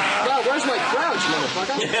ass kicked. Wow, where's my crouch,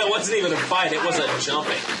 motherfucker? Yeah, it wasn't even a fight. It was a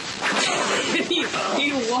jumping.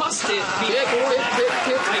 he lost it Kick, before.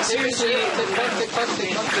 kick, seriously.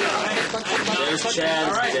 There's Chad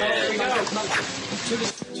All right, well, there we dead. go.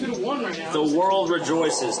 2-1 right now. The world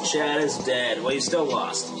rejoices. Chad is dead. Well, you still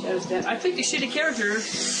lost. Chad is dead. I picked a shitty character.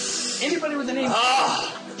 Anybody with the name.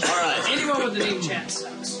 Alright. Anyone with the name Chad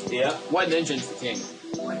sucks. Yeah. White Ninja's the king.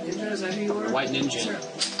 White Ninja, is that who you were? White Ninja. Sure.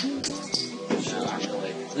 No, not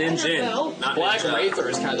really. Ninja. Not Black ninja. Wraither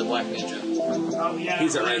is kind of the Black Ninja. Oh, yeah.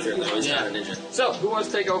 He's a Wraither, though. He's not a ninja. So, who wants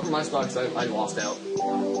to take over my spot? Because I lost out.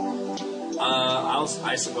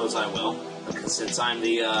 I suppose I will. Since I'm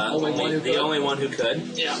the Only one who could. only one who could.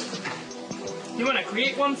 Yeah. You want to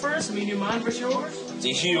create one first? I mean, do mine versus yours? Do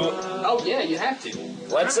you? Oh, yeah, you have to.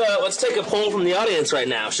 Let's take a poll from the audience right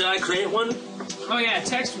now. Should I create one? Oh, yeah.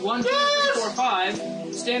 Text 1, 2, 3, 4,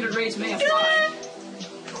 5. Standard rates may apply.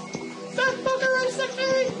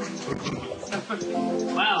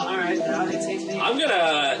 Wow, alright, now they take me. I'm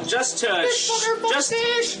gonna just to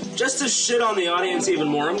shit on the audience even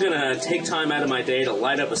more. I'm gonna take time out of my day to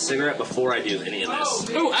light up a cigarette before I do any of this.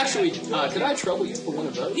 Oh, actually, could I trouble you for one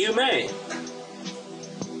of those? You may.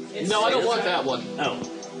 No, I don't want that one. Oh.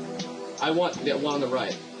 I want that one on the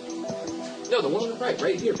right. No, the one on the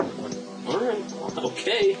right here. Alright.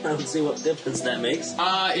 Okay. I don't see what difference that makes.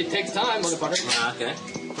 It takes time, motherfucker. Okay.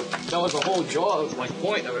 That was the whole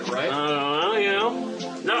point of it, right? You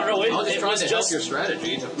know, not really. I was just It trying was to just help your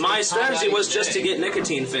strategy. my strategy was just to get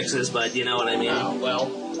nicotine fixes, but you know what I mean. Oh,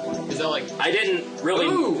 well. Is that like... I didn't really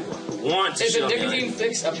want to Is a show nicotine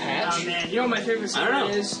fix a patch? Oh man, you know what my favorite I don't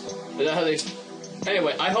song know. is? Is that how they...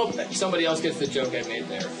 Anyway, I hope that somebody else gets the joke I made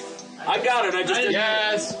there. I got it. I just didn't.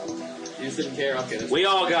 Yes! You just didn't care. Okay, We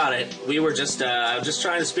all got it. We were just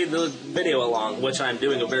trying to speed the video along, which I'm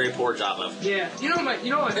doing a very poor job of. Yeah. You know what my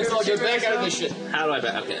Let's all favorite get back out of is, this shit. How do I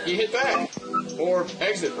back? Okay. You hit back. Or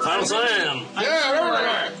exit. Final slam.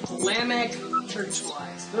 Lamech Turkish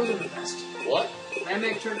Wides. Those are the best. What?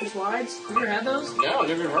 Lamech Turkish Wides. Have you ever had those? No, I've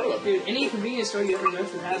never even heard of them. Dude, any convenience store you ever go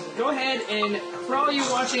to has them. Go ahead and, for all you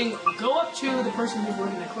watching, go up to the person who's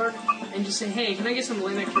working the clerk and just say, hey, can I get some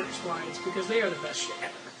Lamech Turkish Wides? Because they are the best shit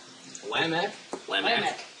ever. Lamech?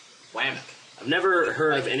 Lamech. Lamech. I've never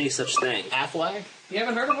heard of any such thing. Aflac? You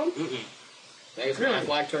haven't heard of them? There's Really?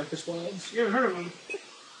 Aflac Turkish ones. You haven't heard of them?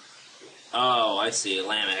 Oh, I see.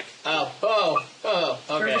 Lamech. Oh, okay.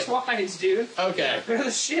 Turkish Wides, dude. Okay. They're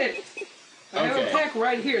the shit. I have a Okay. pack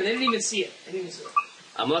right here. They didn't even see it. They didn't even see it.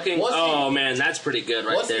 I'm looking. Man, that's pretty good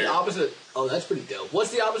right What's there. the opposite? Oh, that's pretty dope.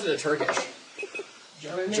 What's the opposite of Turkish?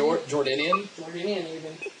 Jordanian? Jordanian,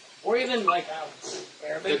 even. Or even, like,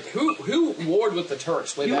 Arabic. Who warred with the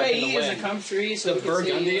Turks way back in the UAE is a when? country, so The we can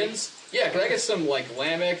say, Burgundians? Yeah, can I get some, like,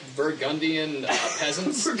 Lamech, Burgundian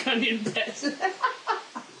peasants? Burgundian peasant.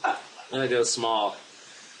 I'm gonna go small.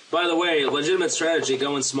 By the way, legitimate strategy,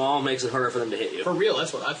 going small makes it harder for them to hit you. For real,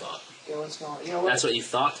 that's what I thought. Go small. You know what? That's what you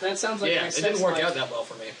thought? That sounds like Yeah, my it sex didn't work life. out that well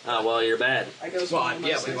for me. Oh, well, you're bad. I go small. Well, in my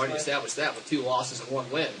yeah, sex we've already life. established that with 2 losses and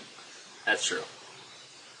 1 win. That's true.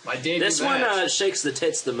 My debut This one match. shakes the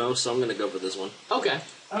tits the most, so I'm gonna go for this one. Okay.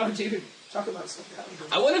 Oh, dude. Talk about something.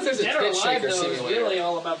 I wonder if there's a Dead or tit Alive, shaker though, is simulator. really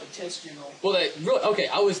all about the tits jiggle. Well, okay,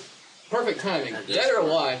 I was perfect timing. That is Dead or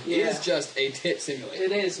Alive Yeah. is just a tit simulator.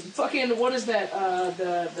 It is. Fucking, what is that?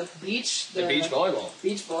 The beach? The beach volleyball.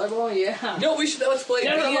 Beach volleyball? Yeah. No, let's play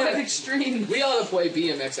Dead or Alive BMX. Extreme. We ought to play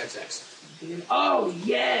BMXXX. Oh,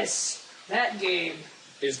 yes! That game.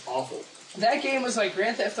 It's awful. That game was like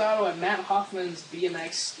Grand Theft Auto and Matt Hoffman's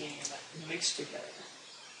BMX game mixed together.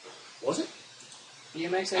 Was it?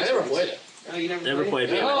 BMX. I never played it. Oh, you Never played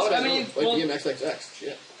Yeah, BMX. Oh, I I mean, played well, BMXXX.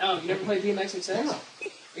 Shit. oh, you never played BMXXX? No.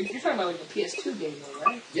 You're talking about like the PS2 game, though,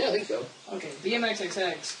 right? Yeah, I think so. Okay,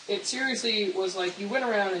 BMXXX. It seriously was like you went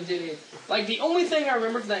around and did it. Like the only thing I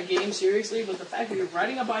remember from that game, seriously, was the fact that you're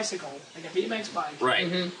riding a bicycle, like a BMX bike. Right.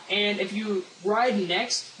 And if you ride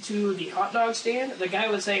next to the hot dog stand, the guy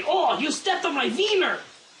would say, "Oh, you stepped on my Wiener."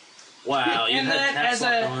 Wow, you And had that caps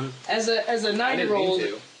lock on. as a I didn't 9-year-old, mean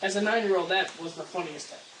to. that was the funniest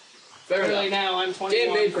thing. Fair Really, enough. now I'm 21.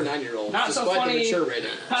 Game made for 9-year-olds, Not so despite funny. the mature rating.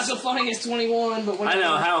 Not so funny as 21, but I whenever,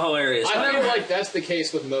 know, how hilarious. I feel like that's the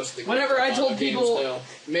case with most of the Whenever I told games, people- though.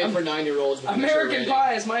 Made for 9-year-olds with a mature American rating.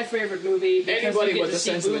 Pie is my favorite movie. Because Anybody you get with to a see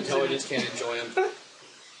sense of boobs in it. intelligence can enjoy them.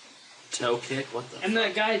 Toe kick? What the? And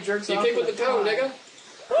that guy jerks You off kick with the toe, pie.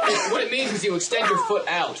 nigga. What it means is you extend your foot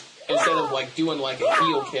out instead of like doing like a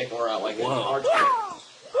heel kick or like an Whoa. arch kick.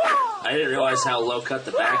 I didn't realize how low cut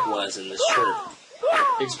the back was in this shirt.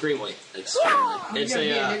 Extremely. Extremely. You It's gotta a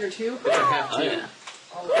be a nigger too? it's a half Oh, two.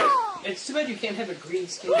 yeah. It's too bad you can't have a green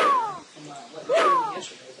skin from what you told me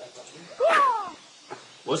yesterday.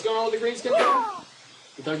 What's going on with the green skin guy?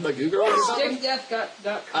 You talking about Goo Girls or something?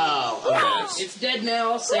 StickDeath.com. Oh, okay. It's dead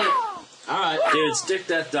now. I'll say it. Alright. Dude,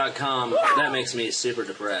 stickdeath.com, that makes me super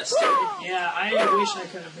depressed. Yeah, I wish I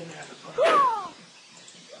could have been there to put it.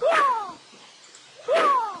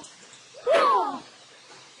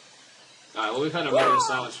 Alright, well we've had a moment of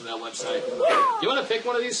silence from that website. You want to pick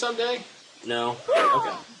one of these someday? No,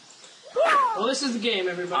 Okay. Well, this is the game,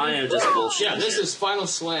 everybody. I am just bullshit. Yeah, this is Final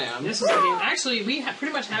Slam. This is the game. Actually, we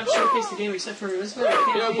pretty much have showcased the game except for this is a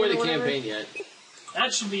campaign. We haven't played or the whatever. campaign yet.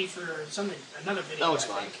 That should be for another video. No, it's I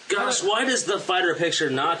fine. think. Gosh, why does the fighter picture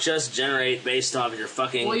not just generate based off your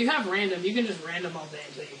fucking... Well, you have random. You can just random all day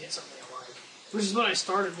until you get something you like. Which is what I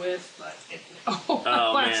started with, but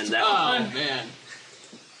Oh, man, that Oh, one. man.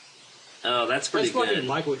 Oh, that's pretty That's fucking good.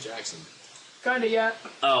 Michael Jackson. Kinda, yeah.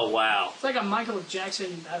 Oh, wow. It's like a Michael Jackson.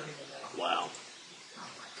 I don't even know. Wow.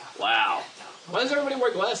 Wow. Why does everybody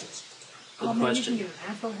wear glasses? Oh man, question. you can get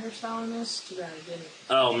an afro hairstyle in this? Too bad I didn't.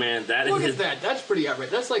 Oh man, that Look is. at that. That's pretty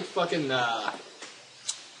outrageous. That's like fucking.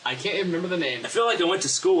 I can't even remember the name. I feel like I went to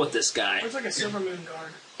school with this guy. Looks like a Silver Moon guard.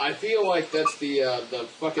 I feel like that's the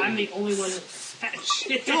fucking. I'm the only one with fat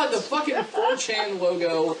shit. God, the fucking 4chan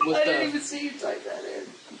logo with I the. didn't even see you type that in.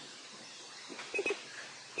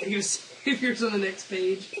 You're saviors on the next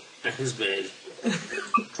page. Who's big?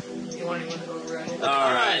 You want to go right?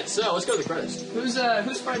 Alright, so let's go to the credits. Who's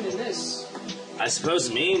fighting this? I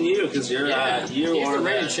suppose me and you, because you're Yeah, you he's are the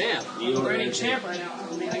reigning champ. You I'm are reigning champ right now.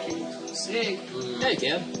 I mean, I can use Sig. Yeah, you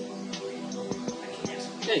can. I can't.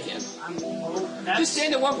 Yeah, you can. That's... Just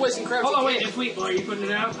stand in one place and crouch. Hold on, wait. If we, are you putting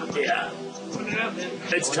it out? Yeah. Putting it out then.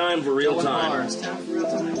 It's time for real Going time. hard. It's time for real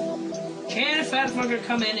time. Can a fat fucker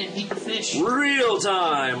come in and eat the fish? Real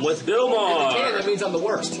time with Bill If you can, Maher. that means I'm the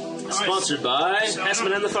worst. Sponsored by So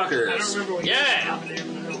Hessmann and the I don't Fuckers. remember what Yeah. you said there,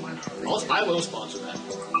 but I don't mind. I will sponsor that.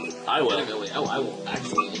 I will. Legitimately, I will.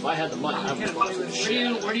 Actually, if I had the money, I would sponsor the shit.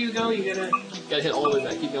 out of it. Where do you go? You gotta Gotta hit all the way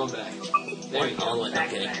back. Keep going back. There you All go. the way.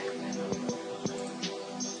 back Okay. back.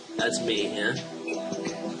 That's me, yeah.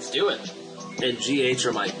 Let's do it. And GH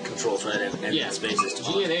are my controls, right? And Yeah. spaces to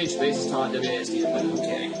G and H, bases taunt, WASD to move.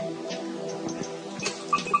 Okay.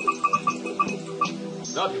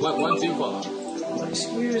 Oh, you went one too far.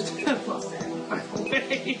 Excuse me.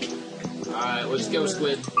 Wait. Alright, let's go,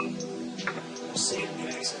 Squid. Sam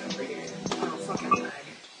Jackson over here. Oh, fucking lag.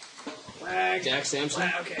 Lag. Jack Sampson.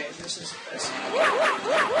 Lag. Okay, this is this.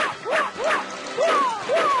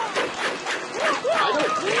 I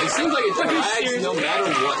don't. It seems like it drags no matter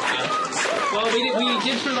what happens. Well, we did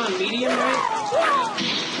put it on medium, right?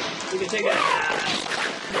 We can take it.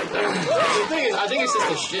 The thing is, I think it's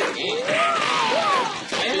just a shit game.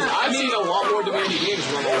 I've seen a lot more demanding games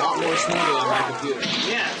run a lot more smoothly on my computer.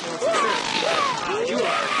 Yeah, for sure. You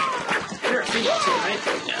are. You're a female too, right?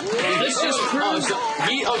 Yeah. This just proves.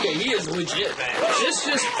 He is legit, man. This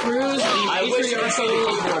just proves the I wish I saw the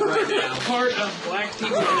keyboard right now. part of black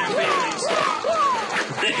people and their families.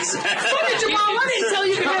 Exactly. Jamal, I didn't tell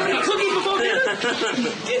you to have any cookies before dinner.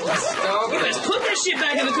 Get started. Let's put that shit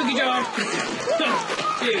back in the cookie jar.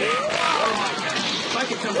 Dude. Oh my god. If I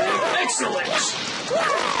could come back. Excellent.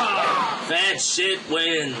 Fat shit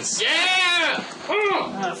wins. Yeah!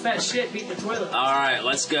 Fat shit beat the toilet. Alright,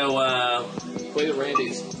 let's go, Play the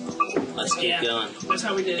Randys. let's keep Yeah. going. That's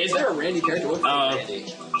how we did it. Is there a Randy character? What's Oh. Randy?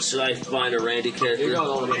 Should I find a Randy You're character? going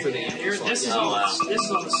all the way through the end. This is Oh, on wow. this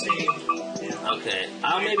is on the stage. Yeah. Okay,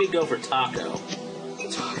 I'll maybe go for Taco.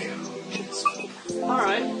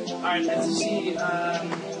 Alright. Alright, let's see. I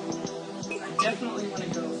definitely want to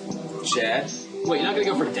go for... Chad? Wait, you're not gonna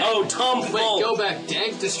go for Dank? Oh, Tom Wait, Fulp. go back.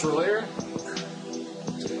 Dank Destroyer?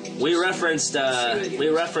 We referenced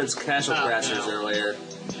Castle Oh, Crashers no. earlier.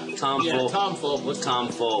 Tom Yeah, Fulp. Tom Fulp. Let's Tom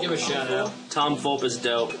Fulp. give a shout out. Tom Fulp is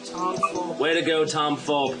dope. Tom Fulp. Way to go, Tom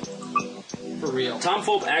Fulp. For real. Tom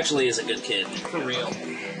Fulp actually is a good kid. For real.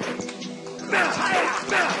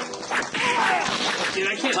 Dude,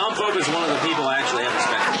 I can't... Tom Fulp is one of the people I actually have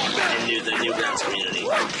respect in the Newgrounds community. You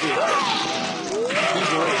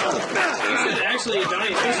should actually,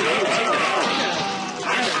 Donnie, especially you, take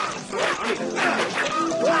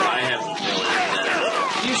I have no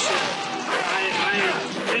idea. You should.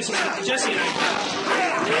 Jesse and I.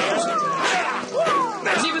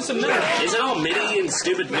 There's even some middle. Is it all MIDI and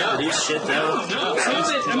stupid produced shit though? No, some of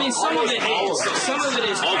it. I mean, some of it is. Some of it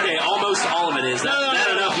is. Okay, almost all of it is. That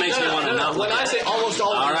enough makes me want to not look When I at say it. almost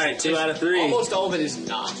all of it Alright, 2 out of 3. Almost all of it is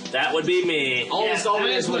not. That would be me. Almost all of that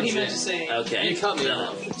it is what he legit. meant to say. Okay. You cut me No.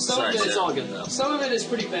 off. Some Sorry, of it is sir. all good though. Some of it is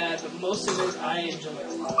pretty bad, but most of it I enjoy a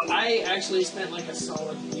lot. I actually spent like a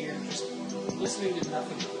solid year just listening to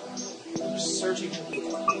nothing, just searching for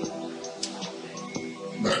people.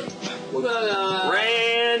 What about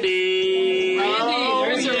Randy, Randy!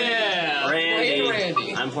 there's a yeah. Randy.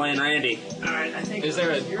 Randy. I'm playing Randy. All right, I think. Is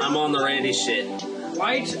there a- you're I'm on the Randy shit.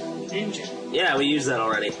 White Ninja? Yeah, we used that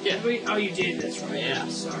already. Yeah. Oh, you did. That's right. Yeah.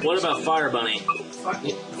 Sorry. What about Fire Bunny? Fuck.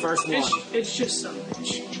 First one. It's just some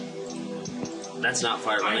bitch. That's not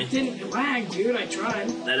Fire I Bunny. didn't lag, dude. I tried.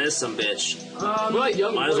 That is some bitch. What about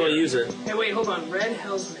Young Might as well Warrior? use her. Hey, wait, hold on. Red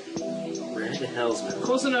Hellsman. Red Hellsman.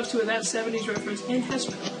 Close enough to a that 70s reference in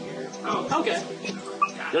Hessmann over here. Oh, Okay.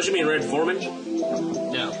 Don't you mean Red Foreman?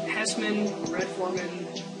 No. Hessmann, Red Foreman,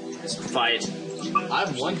 Hessmann. Fight.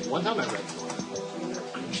 I've one time I read.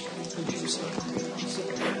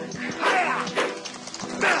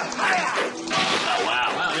 Oh, wow.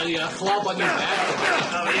 Wow, now you got a flop on your back.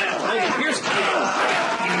 Oh, yeah. Oh, here's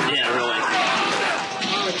Yeah, really.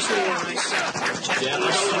 Oh, it's really nice. Yeah,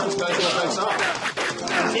 look how many special effects are.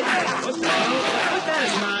 What the hell? What that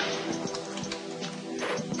is not.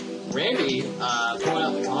 Randy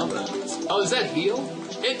Oh, does that heal?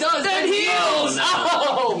 It does! That heals!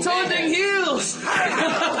 Oh, Taunting man. heals!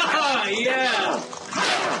 Yeah!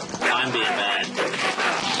 I'm being bad.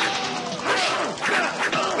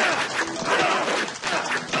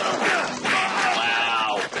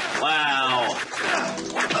 Wow.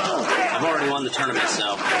 I've already won the tournament,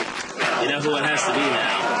 so you know who it has to be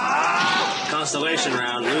now. Constellation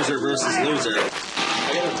round, loser versus loser.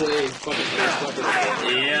 I gotta play fucking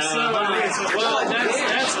Yeah. Well,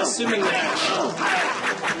 that's assuming that.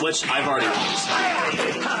 Which I've already won.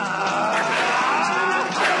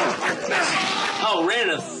 Oh, ran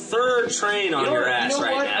a third train on your ass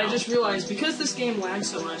right what? now. I just realized, because this game lags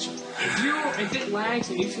so much, if it lags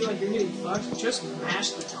and you feel like you're getting fucked, just mash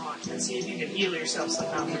the taunt and see if you can heal yourself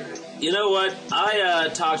somehow. You know what? I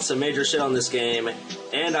talked some major shit on this game,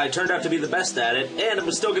 and I turned out to be the best at it, and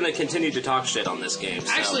I'm still going to continue to talk shit on this game.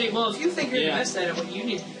 So. Actually, well, if you think you're the best at it, what you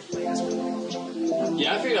need to do is play Hessmann.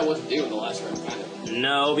 Yeah, I figured out what to do in the last round, kind of.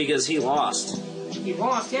 No, because he lost. He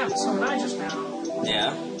lost, yeah, but so did I just now.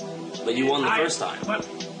 Yeah, but you won the first time. But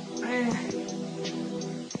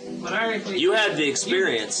You had the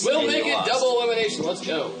experience. We'll and make you it lost. double elimination. Let's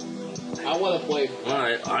go. I want to play. All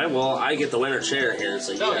right, I get the winner chair here,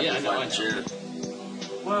 so you have the final chair.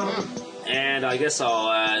 Well, and I guess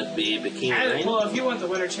I'll be Bikini Rain. well, if you want the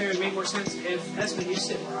winner chair, it'd make more sense if Hessmann, you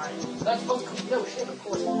sit where I am. That's no shit, of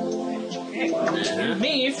course. Okay, well,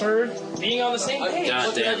 me for being on the same page.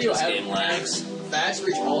 God damn, this game lags. Fast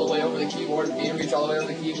reach all the way over the keyboard, medium reach all the way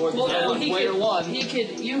over the keyboard. Well, Player one. he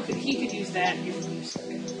could use that. And you could use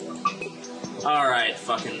that. All right,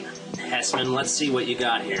 fucking Hessmann, let's see what you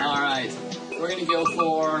got here. All right, we're gonna go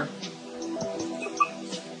for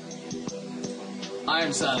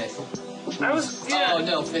Iron Scythe. Yeah. Oh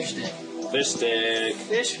no, fish stick. Fish stick.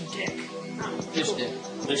 Fish dick. Fish stick.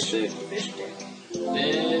 Fish stick. Fish dick.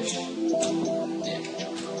 Fish dick.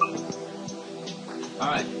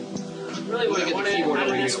 All right. Really, what I Get the wanted keyboard out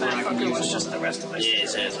of over this here where I can motherfucker use was it. just the rest of my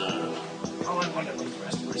Yes, stick. yes. All I wanted was the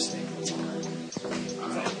rest of my stick. That's all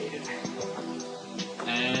I needed.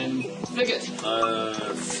 And Figgit.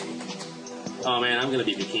 Oh man, I'm gonna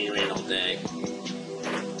be Bikini Rain all day.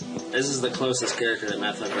 This is the closest character to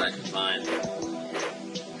Meth Hunter I can find.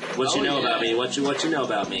 What you know about me? What you know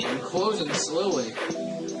about me? I'm closing slowly.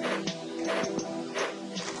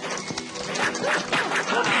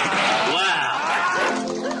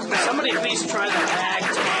 Wow. Somebody please try the bag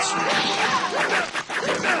toss.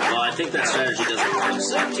 Well, I think that strategy doesn't work.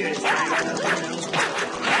 So. Dude,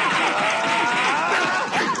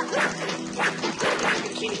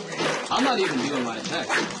 I'm not even doing my attack.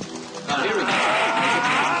 Oh, here we go.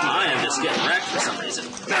 I am just getting wrecked for some reason.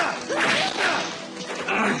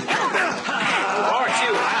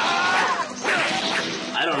 R2,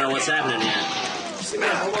 wow. I don't know what's happening here.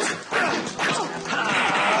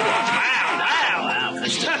 Wow.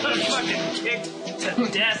 Fucking kicked to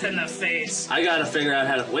death in the face. I gotta figure out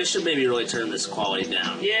how to. We should maybe really turn this quality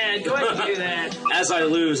down. Yeah, go ahead and do that. As I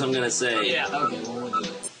lose, I'm gonna say. Yeah. Okay, well, we'll do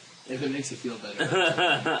it. If it makes you feel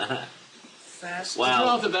better. Fast. Turn Wow.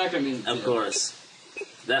 off the background music. Of course.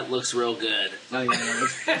 That looks real good. Oh, yeah, no,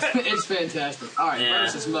 it's fantastic. All right, Yeah.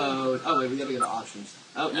 versus mode. Oh, wait, we gotta go to options.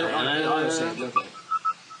 Oh, no, auto save. Okay.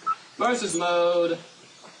 Versus mode.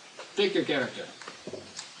 Pick your character.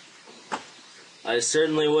 I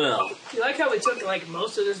certainly will. You like how we took like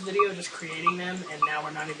most of this video just creating them, and now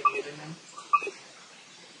we're not even using them?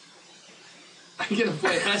 I'm gonna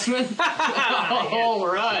play Hessmann. All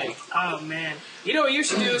right. Oh man. You know what you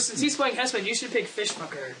should do? Since he's playing Hessmann, you should pick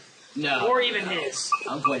Fishfucker. No. Or even his.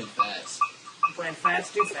 I'm playing Fats. I'm playing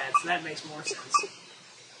Fats, do Fats. That makes more sense.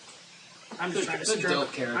 I'm just trying to It's a dope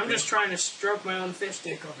stroke. character. I'm just trying to stroke my own fish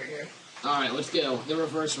dick over here. All right, let's go. The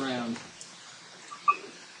reverse round.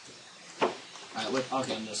 All right,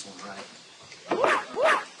 okay, on this one, right?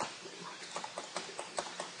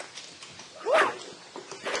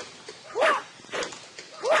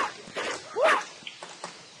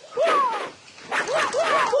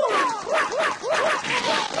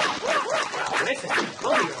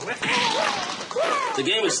 The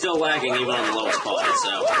game is still lagging even on the lowest quality,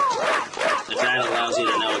 so if that allows you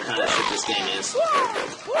to know what kind of shit this game is.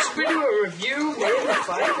 Should we do a review in the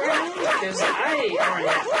fight round? Because I already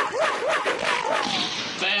have.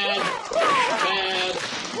 Bad,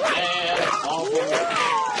 awful,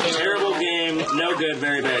 Terrible game, no good,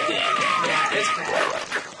 very bad game. Yeah, it's bad.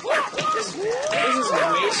 This is bad. This is a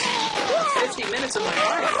waste of 50 minutes of my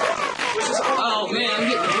life. Which is all. Oh man, I'm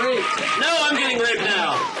getting raped. No, I'm getting raped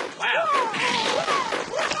now! Wow.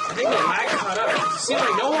 I think the lag caught up. It seemed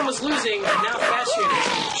like no one was losing, and now Fast Shit is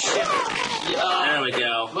shit. There we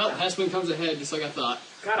go. Well, Hessmann comes ahead, just like I thought.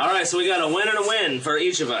 Alright, so we got a win and a win for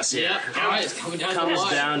each of us here. Yeah, alright, it's coming down to the Comes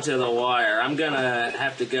wire. down to the wire. I'm gonna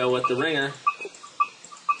have to go with the ringer.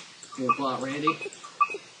 You gonna pull out Randy?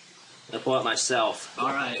 I pull out myself.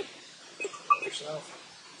 Alright. Yourself.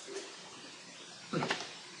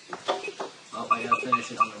 Oh, I gotta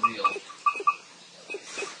finish it on the reel.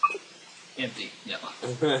 Empty. Yep.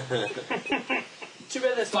 Too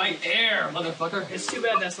bad that's Fight air, motherfucker. It's too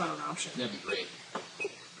bad that's not an option. That'd be great.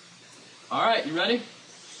 Alright, you ready?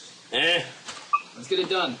 Eh. Let's get it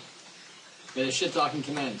done. May the shit talking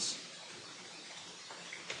commence.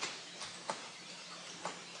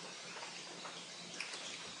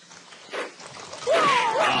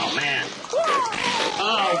 Oh, man.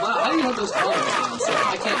 Oh, wow. How do you have those colors down? So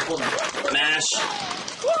I can't pull them. Mash.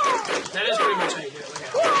 That is pretty much how you do it. Look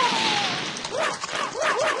at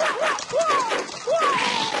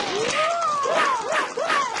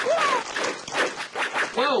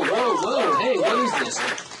Whoa, whoa, whoa. Hey, what is this?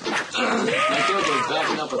 My character is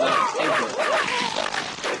backing up without a paper.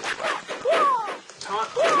 Taunt.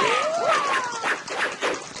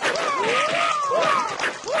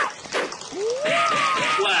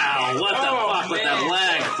 Wow, what the fuck with that man.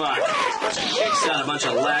 lag fuck? Got a bunch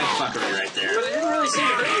of lag fuckery right there. But it didn't really seem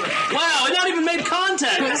to hurt you. Wow, it not even made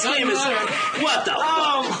contact. This game is... What the fuck?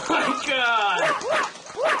 Oh my god!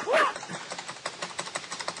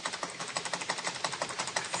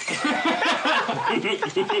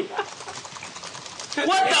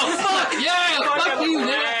 What the fuck? Yeah, fuck you, man.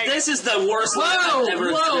 lag. This is the worst lag Whoa, I've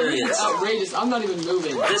ever whoa. This is experienced. outrageous. I'm not even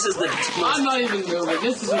moving. This is the I'm most, not even moving.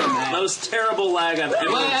 This isn't a match. most terrible lag I've ever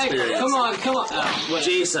Lag. experienced. Come on, come on. Wait.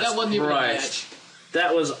 Jesus That wasn't even a Christ. match.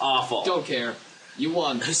 That was awful. Don't care. You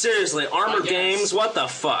won. Seriously, Armor I guess. Games, what the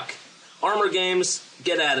fuck? Armor Games,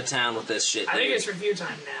 get out of town with this shit. I think dude. it's review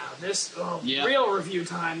time now. This, Yeah. real review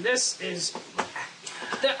time. This is.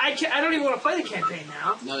 I don't even want to play the campaign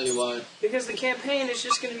now Neither do I. because the campaign is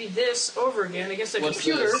just going to be this over again against a What's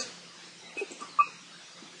computer. this?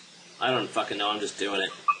 I don't fucking know, I'm just doing it.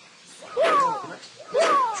 Oh,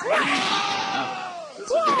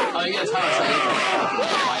 you gotta tell us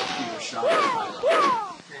that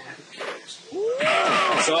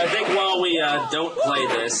So I think while we don't play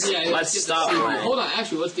this, Yeah, let's get stop the CD. playing. Hold on,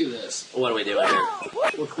 actually, let's do this. What are we doing here?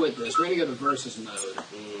 We'll quit this. We're gonna go to versus mode.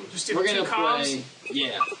 Just do We're two gonna comms. play.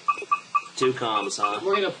 Yeah. 2 comms, huh?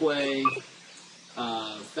 We're gonna play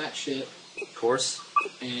Fat Shit, Of course.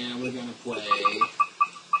 and we're gonna play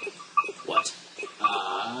What?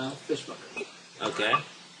 Fishfucker. Okay.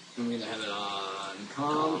 And we're gonna have it on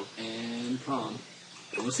Com and Com.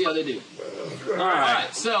 And we'll see how they do. Alright.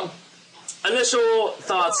 Alright, so, Initial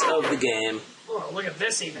thoughts of the game. Oh, look at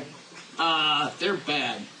this even. they're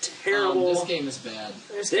bad. Terrible. This game is bad.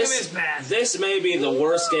 This game is bad. This may be the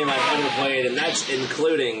worst game I've ever played, and that's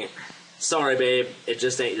including Sorry Babe, It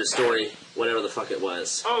Just Ain't Your Story, whatever the fuck it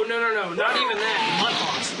was. Oh, no, not even that.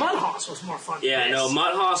 Mudhouse. Mudhouse was more fun. Yeah, than no, this.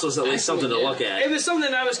 Mudhouse was at least something to yeah. look at. It was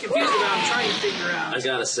something I was confused about and trying to figure out I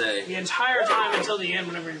gotta say. the entire time until the end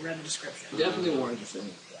whenever you read the description. Definitely more interesting.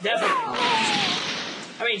 Definitely.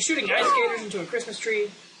 I mean, shooting ice skaters into a Christmas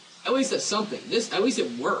tree. At least that's something. At least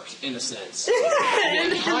it worked, in a sense.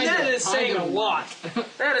 And that is kind saying of. a lot.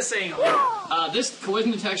 That is saying a lot. This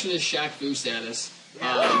collision detection is Shaq Fu status.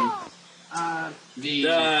 The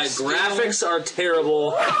graphics are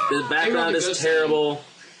terrible. The background is terrible.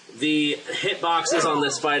 The hitboxes on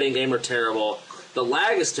this fighting game are terrible. The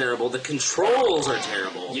lag is terrible. The controls are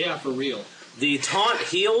terrible. Yeah, for real. The taunt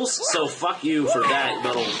heals, so fuck you for that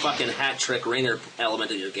little fucking hat trick ringer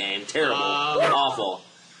element of your game. Terrible. Awful.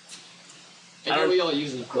 And then we all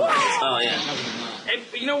use it, of course. Oh, yeah. And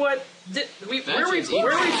you know what? Where we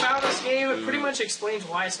found this game, it pretty much explains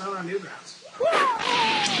why it's not on Newgrounds.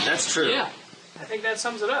 That's true. Yeah. I think that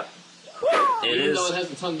sums it up. It Even is. though it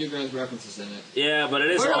has a ton of Newgrounds references in it. Yeah, but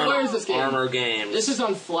it is Where is this game? Armor Games. This is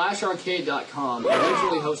on FlashArcade.com,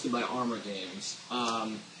 originally hosted by Armor Games.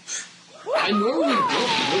 I normally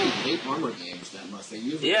don't really hate Armor Games that much. They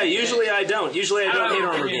usually I don't. Usually I don't hate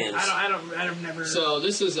Armor Games. I've never. So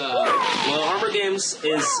this is Well, Armor Games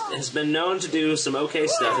has been known to do some okay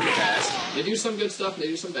stuff in the past. they do some good stuff and they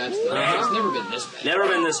do some bad stuff. Uh-huh. It's never been this bad. Never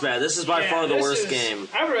been this bad. This is by far the this worst is- game.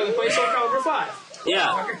 I would rather play Soul Calibur 5.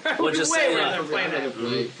 Yeah, which is Way saying rather that. play I'd rather that.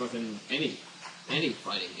 play fucking any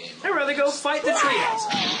fighting game. I'd rather go fight the tree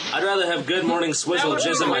outside. I'd rather have Good Morning Swizzle That would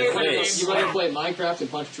jizz be in my way better. face. You rather play Minecraft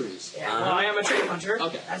and punch trees. Yeah, well, I am a tree puncher.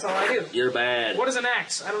 Okay. That's all I do. You're bad. What is an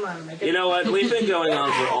axe? I don't know how to make it. You know what? We've been going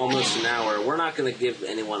on for almost an hour. We're not going to give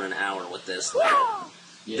anyone an hour with this.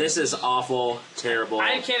 Yeah. This is awful, terrible.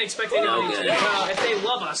 I can't expect anybody Okay. to. If they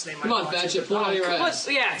love us, they might. Come on, watch Fat it. Chip, pull out your ass.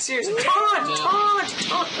 Yeah, seriously. No. Taunt!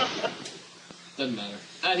 Doesn't matter.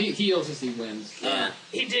 He heals as he wins. Yeah.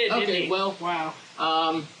 He did. Okay, didn't he? well- wow.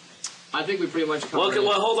 I think we pretty much covered Well, it.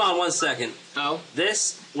 well, hold on 1 second. Oh?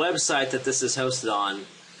 This website that this is hosted on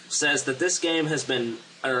says that this game has been,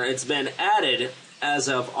 or it's been added as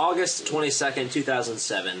of August 22nd,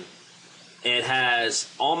 2007. It has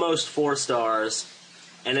almost 4 stars,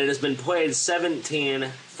 and it has been played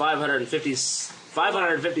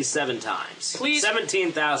 557 times. Please-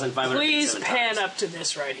 17,557 Please times. pan up to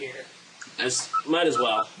this right here. Might as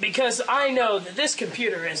well. Because I know that this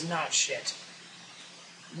computer is not shit.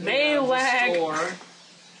 May lag, Or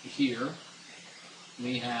here,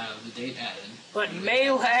 we have the date added. but may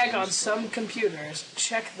lag on some computers.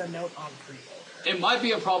 Check the note on preloader. It might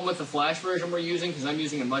be a problem with the Flash version we're using, because I'm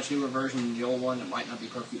using a much newer version than the old one. It might not be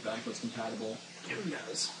perfectly backwards compatible. Who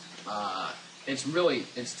knows?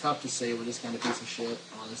 It's tough to say with this kind of piece of shit,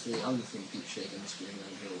 honestly. I'm just going to keep shaking the screen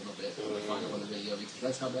around here a little bit when I find another video, because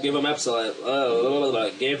that's how bad Give them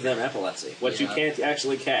gave them epilepsy, which you Yeah. can't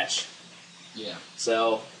actually catch. Yeah.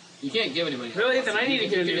 So, You can't give anybody Really? Then I need to you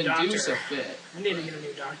get a can new induce doctor. a fit. I need to get a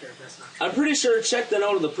new doctor if that's not true. I'm pretty sure Check the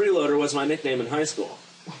Note of the Preloader was my nickname in high school.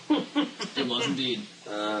 It was indeed.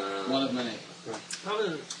 One of many. Other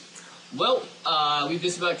than- Well, we've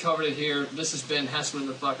just about covered it here. This has been Hessmann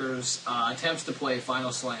the Fuckers' attempts to play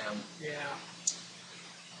Final Slam. Yeah,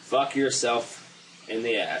 Fuck yourself in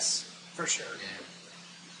the ass. for sure. Yeah.